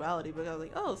spirituality, but I was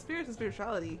like, oh, spirits and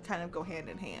spirituality kind of go hand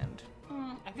in hand.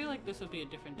 I feel like this would be a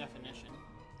different definition.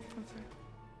 That's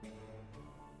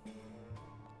right.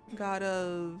 God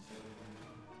of.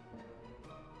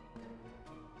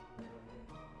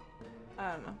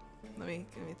 I don't know. Let me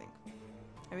think.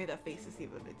 I made that face to see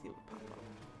if it would pop up.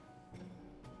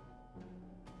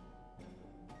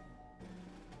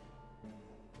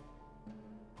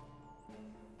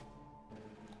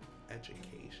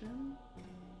 Education?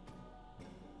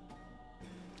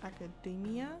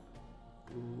 Academia?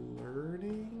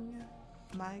 Learning?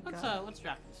 My God. What's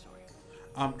Dragon's story?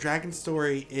 Dragon's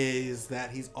story is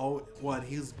that he was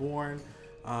born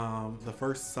the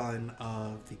first son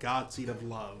of the god seed of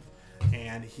love,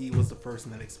 and he was the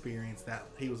person that experienced that.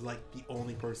 He was like the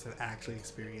only person that actually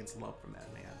experienced love from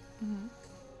that man.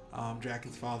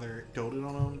 Dragon's father doted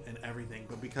on him and everything,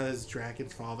 but because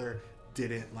Dragon's father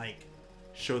didn't like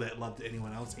show that love to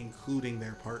anyone else, including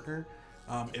their partner,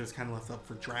 it was kind of left up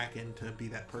for Dragon to be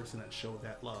that person that showed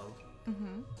that love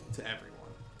to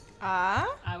everyone.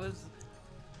 I was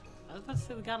about to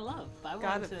say the god of love, but I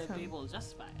God wanted of to be able to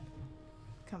justify it.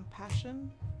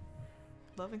 Compassion?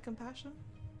 Love and compassion?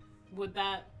 Would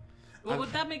that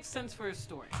make sense for a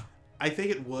story? I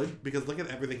think it would, because look at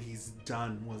everything he's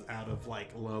done was out of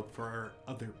like love for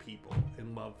other people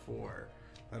and love for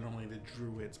not only the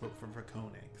druids but for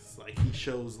Draconics. Like he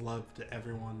shows love to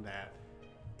everyone that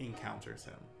encounters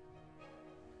him.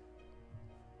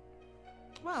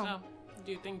 Wow. So,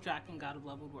 do you think Draken God of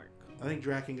Love would work? I think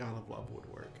Draken God of Love would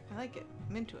work. I like it.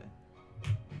 I'm into it.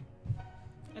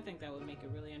 I think that would make it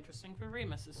really interesting for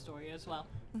Remus's story as well.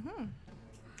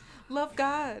 Love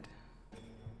God.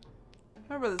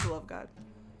 My brother's a love God.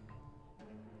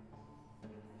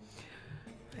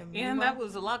 And that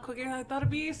was a lot quicker than I thought it'd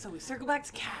be, so we circle back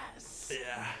to Kaz.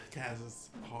 Yeah, Kaz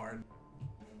is hard.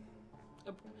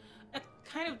 A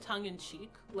kind of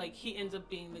tongue-in-cheek, like he ends up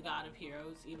being the god of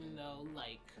heroes, even though,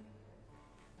 like,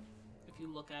 if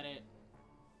you look at it,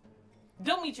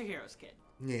 don't meet your heroes, kid.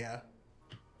 Yeah.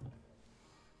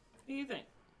 What do you think?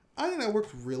 I think that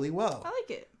worked really well. I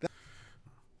like it.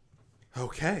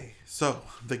 Okay, so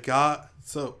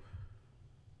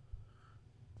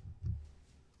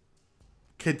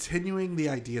continuing the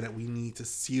idea that we need to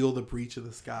seal the breach of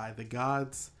the sky, the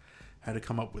gods had to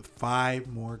come up with 5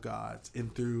 more gods,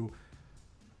 and through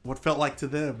what felt like to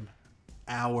them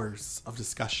hours of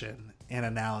discussion and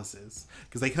analysis,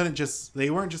 because they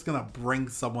weren't just gonna bring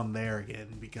someone there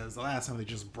again, because the last time they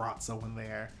just brought someone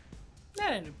there.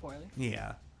 That ended poorly.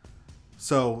 Yeah.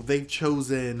 So they've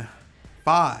chosen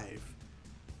 5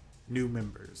 new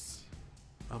members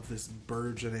of this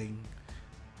burgeoning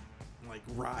like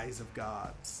rise of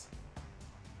gods.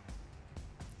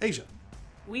 Asia.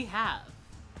 We have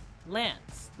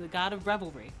Lance, the god of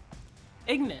revelry,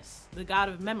 Ignis, the god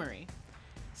of memory,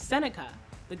 Seneca,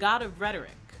 the god of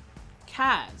rhetoric,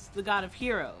 Kaz, the god of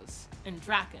heroes, and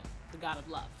Draken, the god of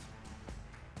love.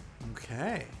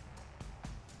 Okay.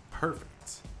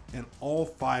 Perfect. And all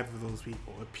 5 of those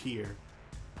people appear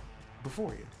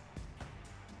before you.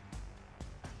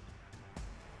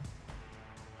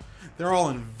 They're all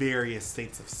in various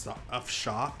states of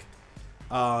shock.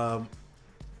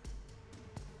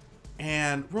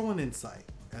 And roll an insight,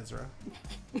 Ezra.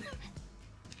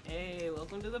 Hey,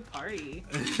 welcome to the party.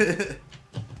 Gotta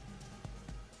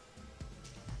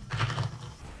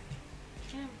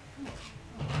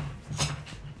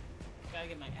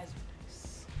get my Ezra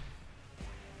dice.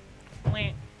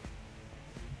 Wait.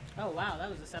 Oh wow,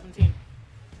 that was a 17.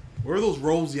 Where were those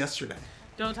rolls yesterday?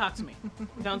 Don't talk to me.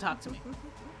 Don't talk to me.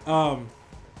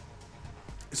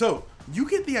 So you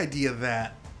get the idea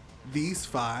that these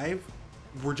 5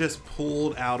 were just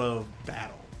pulled out of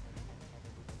battle.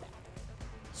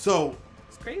 So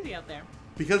It's crazy out there.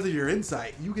 because of your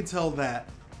insight, you can tell that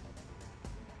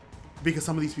because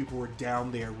some of these people were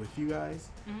down there with you guys,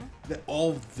 that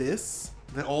all these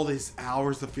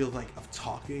hours of feel like of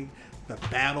talking, the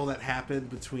battle that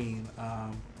happened between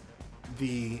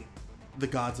the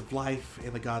gods of life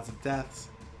and the gods of death,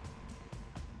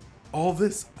 all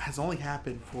this has only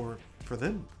happened for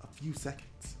them a few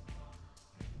seconds.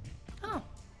 Oh.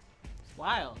 It's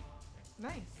wild.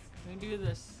 Nice. Can we do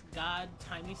this god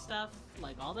timey stuff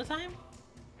like all the time?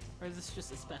 Or is this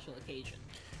just a special occasion?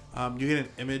 You get an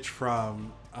image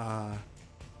from Vala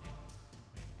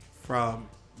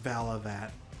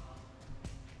that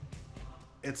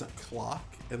it's a clock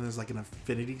and there's like an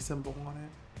infinity symbol on it.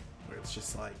 where it's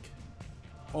just like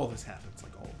all this happens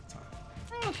like all the time.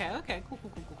 Okay.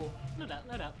 Cool. No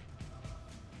doubt.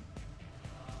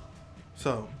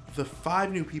 So the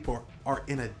 5 new people are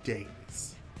in a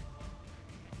daze.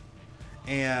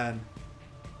 And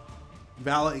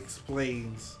Vala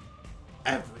explains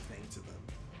everything to them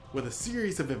with a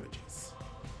series of images.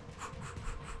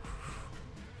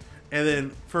 And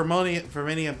then for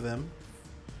many of them,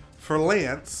 for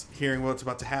Lance, hearing what's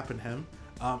about to happen to him,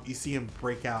 you see him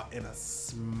break out in a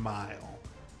smile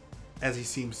as he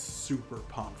seems super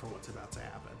pumped for what's about to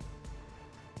happen.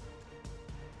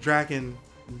 Draken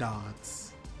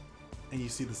nods, and you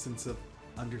see the sense of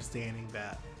understanding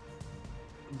that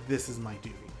this is my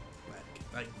duty.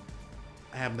 Like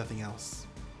I have nothing else.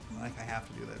 Like, I have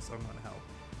to do this. I'm going to help.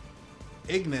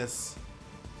 Ignis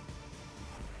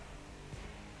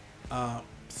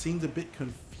seems a bit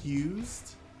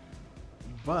confused,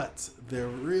 but they're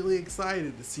really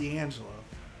excited to see Angelo.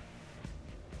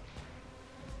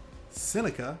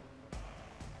 Seneca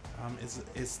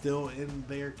is still in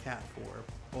their cat form.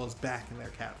 Well, is back in their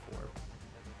cat form.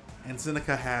 And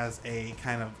Seneca has a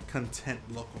kind of content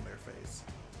look on their face.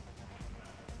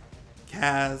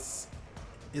 Kaz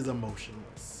is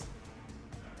emotionless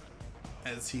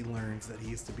as he learns that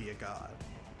he is to be a god.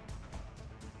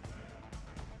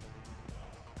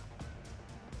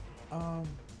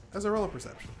 As a roll of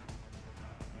perception.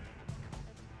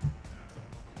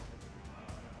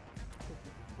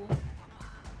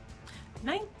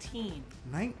 19.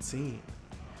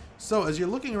 So as you're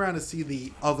looking around to see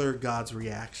the other gods'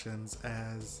 reactions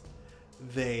as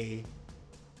they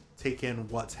take in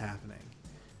what's happening,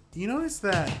 you notice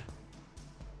that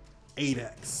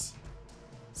Adex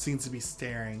seems to be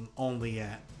staring only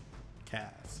at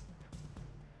Kaz.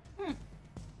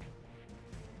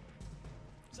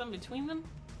 Something between them?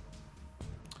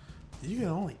 You can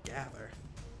only gather.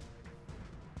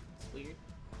 It's weird.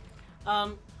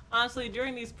 Honestly,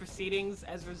 during these proceedings,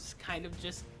 Ezra's kind of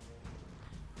just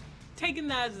taking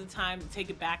that as a time to take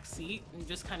a back seat and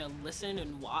just kind of listen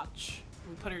and watch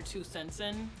and put her 2 cents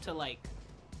in to, like,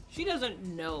 she doesn't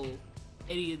know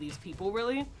any of these people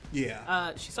really.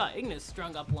 Yeah. She saw Ignis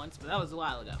strung up once, but that was a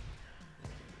while ago.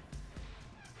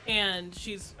 And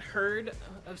she's heard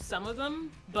of some of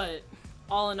them, but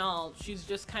all in all, she's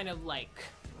just kind of like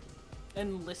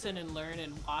in listen and learn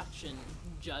and watch and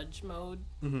judge mode.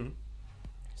 Mm-hmm.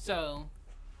 So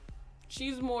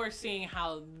she's more seeing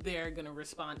how they're gonna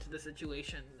respond to the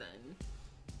situation than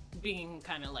being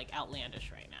kind of like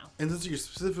outlandish right now. And since you're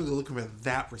specifically looking for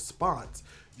that response,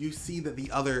 you see that the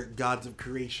other gods of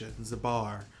creation,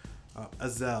 Zabar,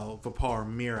 Azel, Vapar,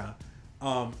 Mira,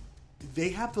 they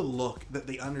have the look that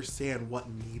they understand what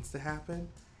needs to happen,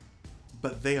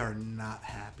 but they are not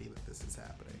happy that this is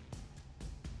happening.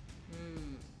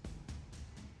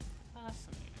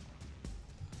 Fascinating.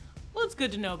 Well, it's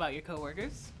good to know about your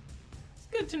coworkers. It's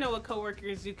good to know what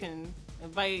coworkers you can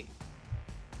invite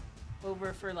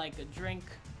over for like a drink,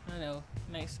 I don't know,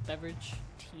 nice beverage,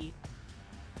 tea,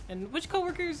 and which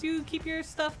coworkers you keep your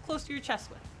stuff close to your chest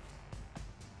with.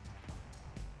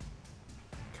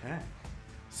 Okay.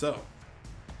 So,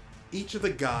 each of the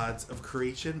gods of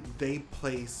creation, they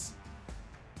place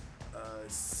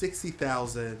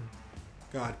 60,000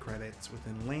 god credits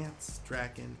within Lance,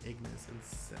 Draken, Ignis, and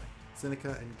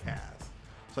Seneca, and Kaz.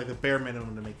 It's like the bare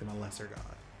minimum to make them a lesser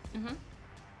god.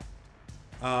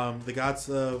 Mm-hmm. The gods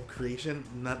of creation,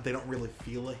 they don't really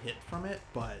feel a hit from it,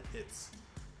 but it's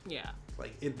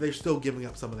like they're still giving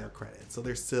up some of their credit, so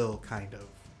they're still kind of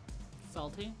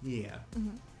salty. Yeah.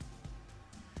 Mm-hmm.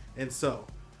 And so,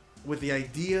 with the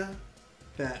idea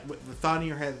that, with the thought in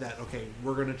your head that, okay,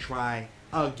 we're gonna try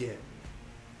again.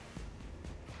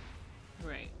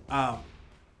 Right.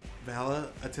 Vala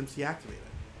attempts to activate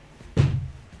it.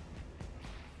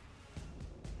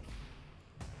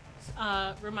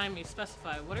 Remind me,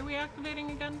 specify, what are we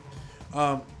activating again?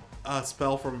 A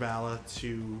spell from Vala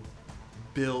to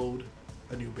build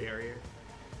a new barrier.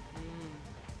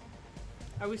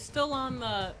 Are we still on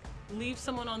the leave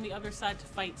someone on the other side to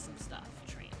fight some stuff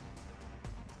train?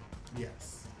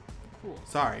 Yes. Cool.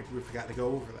 Sorry, we forgot to go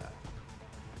over that.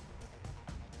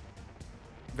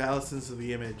 Vala sends to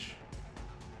the image.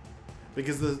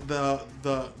 Because the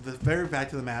very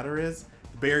fact of the matter is,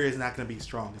 the barrier is not going to be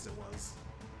strong as it was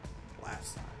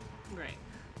last time. Right.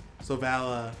 So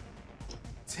Vala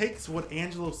takes what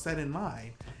Angelo said in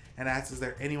mind and asks, is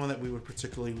there anyone that we would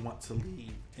particularly want to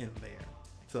leave in there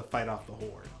to fight off the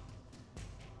horde?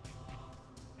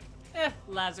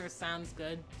 Lazarus sounds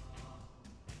good.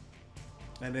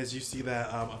 And as you see that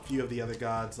a few of the other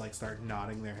gods like start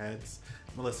nodding their heads,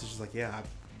 Melissa's just like, yeah,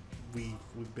 we've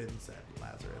been said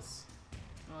Lazarus.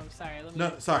 Oh, I'm sorry.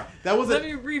 No, sorry. That was Let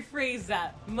me rephrase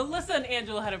that. Melissa and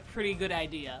Angela had a pretty good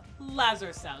idea.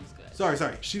 Lazarus sounds good.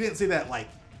 Sorry. She didn't say that like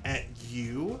at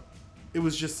you. It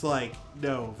was just like,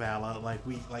 no, Vala. Like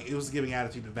it was giving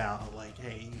attitude to Vala. Like,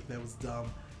 hey, that was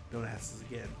dumb. Don't ask us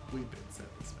again. We've been said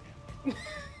this,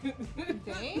 man.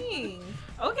 Dang.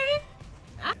 Okay.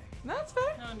 No, that's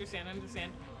fair. I understand.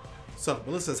 So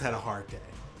Melissa's had a hard day.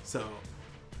 So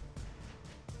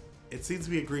it seems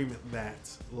to be agreement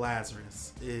that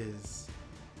Lazarus is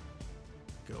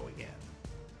going in.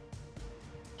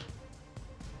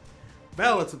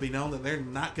 Vala lets it be known that they're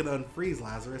not going to unfreeze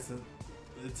Lazarus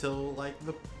until like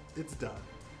it's done.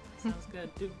 Sounds good.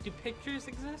 Do pictures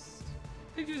exist?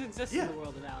 Pictures exist Yeah. in the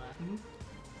world of Vala.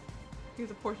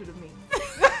 Here's a portrait of me.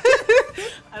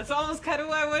 That's almost kind of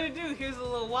what I want to do. Here's a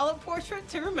little wallet portrait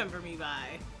to remember me by.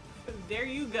 There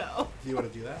you go. Do you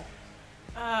want to do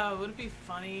that? Would it be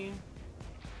funny?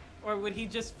 Or would he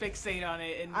just fixate on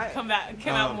it and come Oh.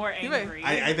 out more He might- angry?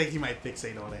 I think he might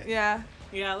fixate on it. Yeah.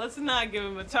 Yeah, let's not give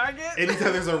him a target.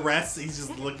 Anytime there's a rest, he's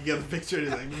just looking at the picture and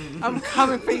he's like, I'm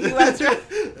coming for you, Ezra.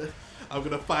 I'm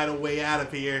gonna find a way out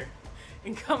of here.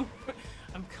 And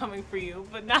I'm coming for you,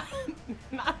 but not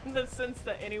in the sense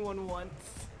that anyone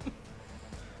wants.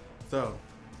 So,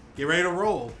 get ready to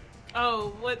roll. Oh,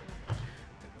 what?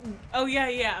 Oh,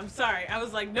 yeah, I'm sorry. I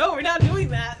was like, no, we're not doing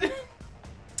that.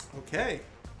 Okay.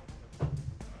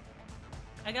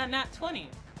 I got nat 20.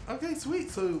 Okay,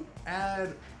 sweet. So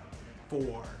add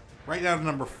 4. Write down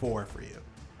number 4 for you.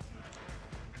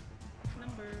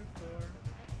 Number 4.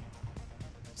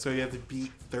 So you have to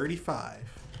beat 35.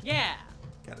 Yeah.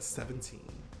 Got a 17.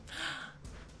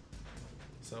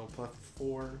 So plus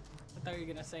 4. I thought you were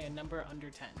going to say a number under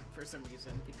 10 for some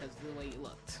reason because of the way you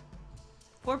looked.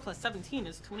 4 plus 17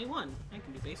 is 21. I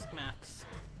can do basic maths.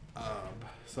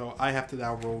 So I have to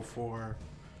now roll for.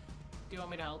 Do you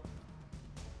want me to help?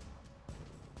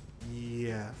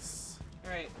 Yes.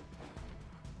 Alright.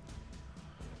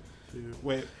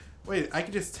 Wait. I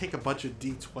can just take a bunch of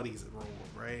d20s and roll them,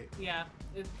 right? Yeah.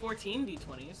 It's 14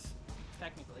 d20s,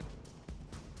 technically.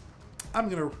 I'm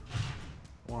gonna.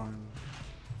 1,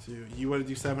 2. You want to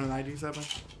do 7 and I do 7?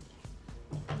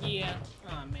 Yeah.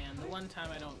 Oh man, the one time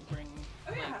I don't bring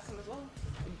Oh, yeah, I like, have some as well.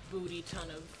 a booty ton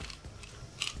of.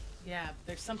 Yeah,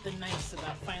 there's something nice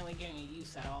about finally getting a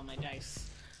use out of all my dice.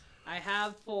 I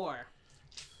have 4.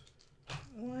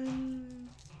 1.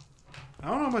 I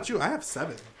don't know about you. I have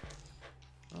 7.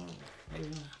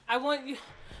 I want you.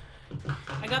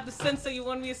 I got the sense that you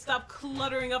want me to stop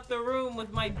cluttering up the room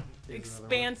with my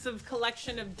expansive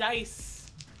collection of dice.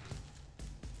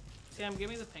 Sam, give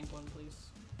me the pink one, please.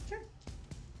 Sure.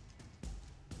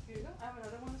 Here you go. I have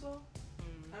another one as well.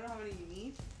 I don't know how many you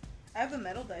need. I have the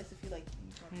metal dice if you like.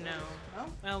 You want No.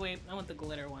 No? Oh wait, I want the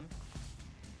glitter one.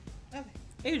 Okay.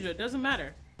 Asia, it doesn't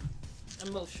matter.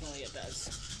 Emotionally, it does.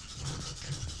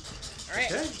 All right.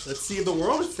 Okay. Let's see if the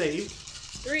world is saved.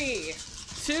 3,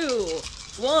 2,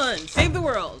 1. Save the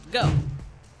world. Go.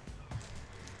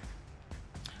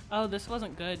 Oh, this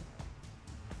wasn't good.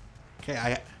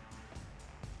 Okay,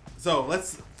 So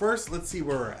let's see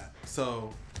where we're at.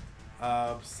 So,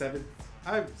 7.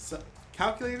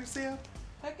 Calculator, Sam.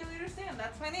 Calculator Sam,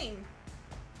 that's my name.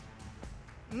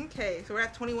 Okay, so we're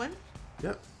at 21?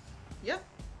 Yep. Yep.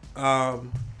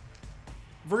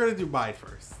 We're gonna do mine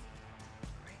first.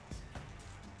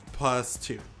 Plus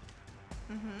 2.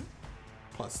 Mm-hmm.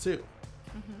 Plus 2.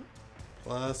 Mm-hmm.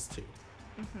 Plus 2.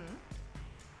 Mm-hmm.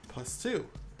 Plus 2.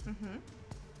 Mm-hmm.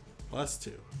 Plus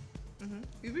 2. Mm-hmm.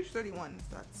 We reached 31,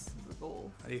 so that's the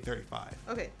goal. I need 35.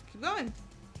 Okay, keep going.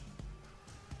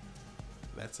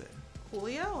 That's it.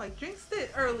 Coolio, I jinxed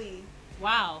it early.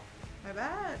 Wow. My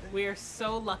bad. We are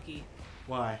so lucky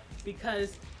Why?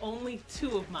 because only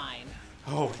 2 of mine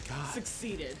Oh my god.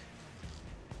 succeeded.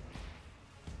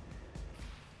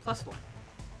 Plus 4.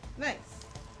 Nice.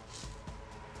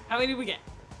 How many did we get?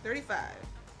 35.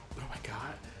 Oh my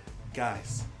god.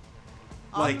 Guys.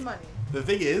 On Like, the money. the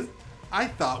thing is, I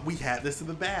thought we had this in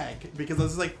the bag because I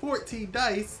was like 14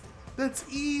 dice. That's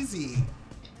easy.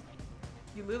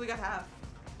 You literally got half.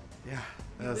 Yeah.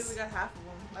 You literally got half of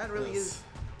them. That really is.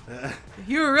 The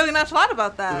You were really nonchalant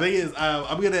about that. thing is,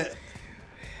 I'm gonna.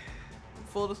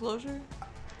 Full disclosure.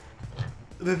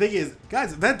 The thing is,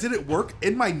 guys, that didn't work.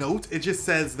 In my notes, it just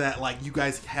says that like you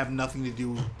guys have nothing to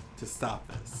do to stop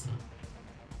this.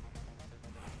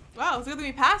 Wow, it's good that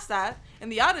we passed that,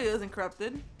 and the audio isn't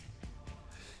corrupted.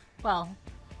 Well,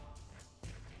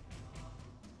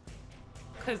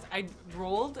 because I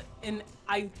rolled and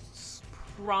I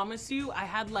promise you I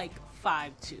had like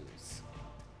 5 2s.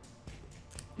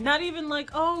 Not even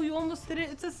like, oh, you almost did it.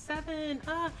 It's a 7.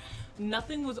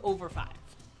 Nothing was over 5.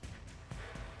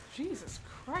 Jesus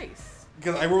Christ.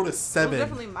 Because I rolled a That was 7.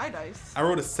 definitely my dice. I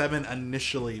rolled a 7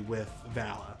 initially with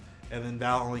Vala, and then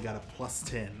Vala only got a plus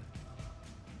 10.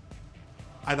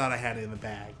 I thought I had it in the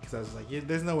bag because I was like, yeah,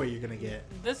 there's no way you're gonna get.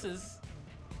 This is.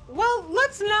 Well,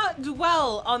 let's not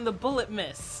dwell on the bullet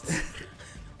mist.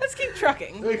 Let's keep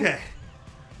trucking. Okay.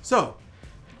 So,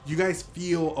 you guys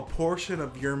feel a portion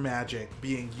of your magic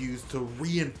being used to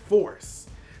reinforce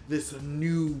this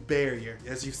new barrier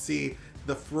as you see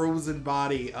the frozen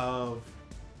body of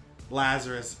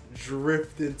Lazarus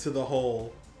drift into the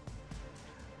hole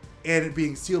and it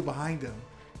being sealed behind him.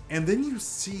 And then you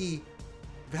see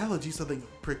Vala do something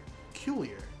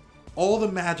peculiar. All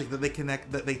the magic that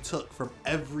they took from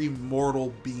every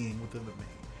mortal being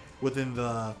within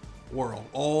the world,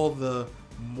 all the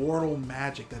mortal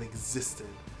magic that existed,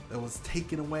 that was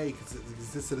taken away because it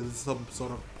existed as some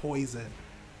sort of poison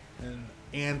and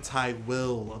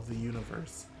anti-will of the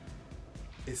universe,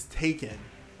 is taken,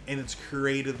 and it's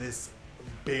created this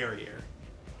barrier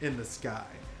in the sky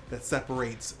that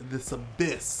separates this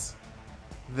abyss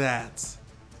that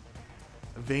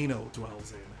Vano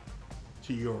dwells in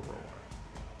to your world.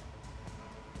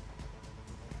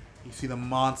 You see the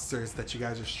monsters that you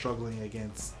guys are struggling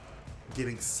against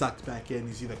getting sucked back in.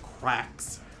 You see the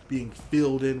cracks being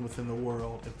filled in within the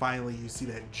world. And finally, you see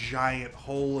that giant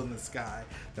hole in the sky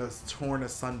that was torn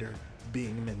asunder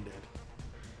being mended.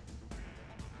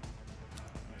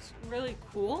 It's really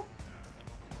cool.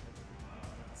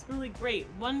 It's really great.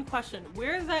 One question: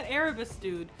 where's that Erebus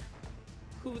dude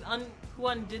who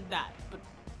undid that? But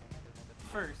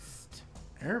first,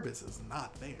 Erebus is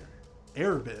not there.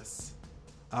 Erebus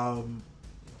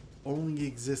only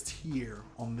exists here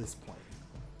on this plane.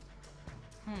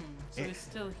 so he's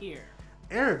still here.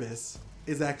 Erebus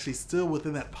is actually still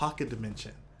within that pocket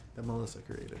dimension that Melissa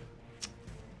created.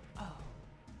 Oh,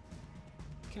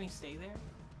 can he stay there?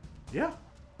 Yeah.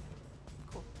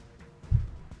 Cool.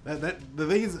 The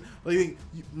thing is, like,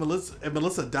 if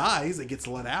Melissa dies, it gets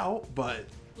let out, but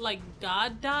Like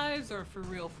God dies, or for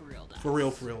real dies? for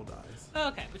real dies. Oh,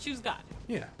 okay, but she was God.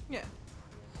 Yeah. Yeah.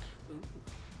 Ooh.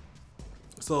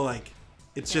 So like,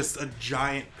 it's just a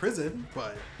giant prison,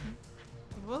 but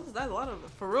Well, that's a lot of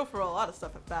for real, a lot of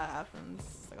stuff if that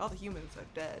happens. Like all the humans are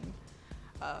dead.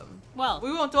 Well,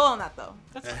 We won't dwell on that though.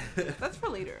 that's That's for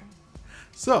later.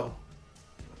 so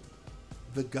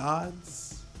the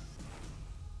gods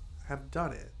have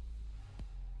done it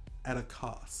at a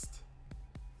cost.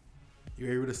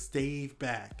 You're able to stave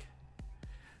back.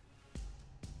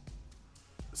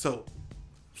 So,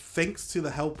 thanks to the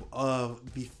help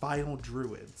of the final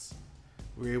druids,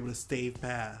 we were able to stave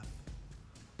back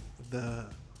the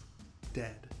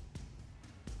dead.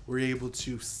 We're able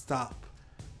to stop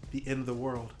the end of the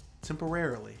world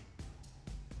temporarily.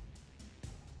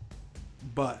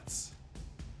 But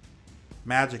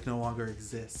magic no longer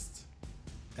exists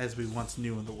as we once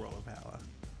knew in the world of Vala.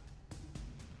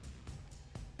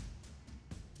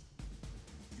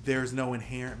 There's no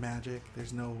inherent magic.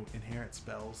 There's no inherent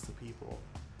spells to people.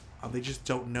 They just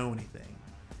don't know anything.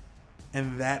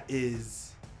 And that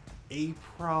is a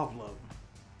problem.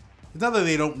 It's not that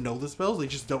they don't know the spells, they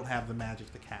just don't have the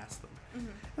magic to cast them. And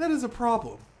that is a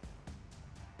problem.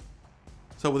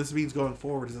 So what this means going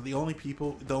forward is that the only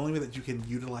way that you can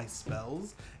utilize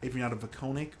spells, if you're not a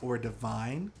Draconic or a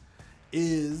Divine,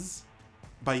 is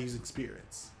by using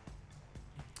spirits.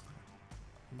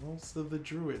 Most of the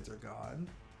druids are gone.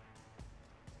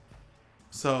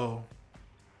 So,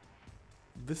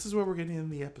 this is where we're getting in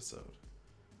the episode.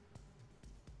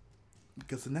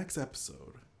 Because the next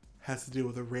episode has to deal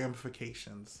with the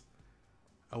ramifications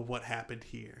of what happened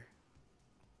here.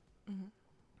 Mm-hmm.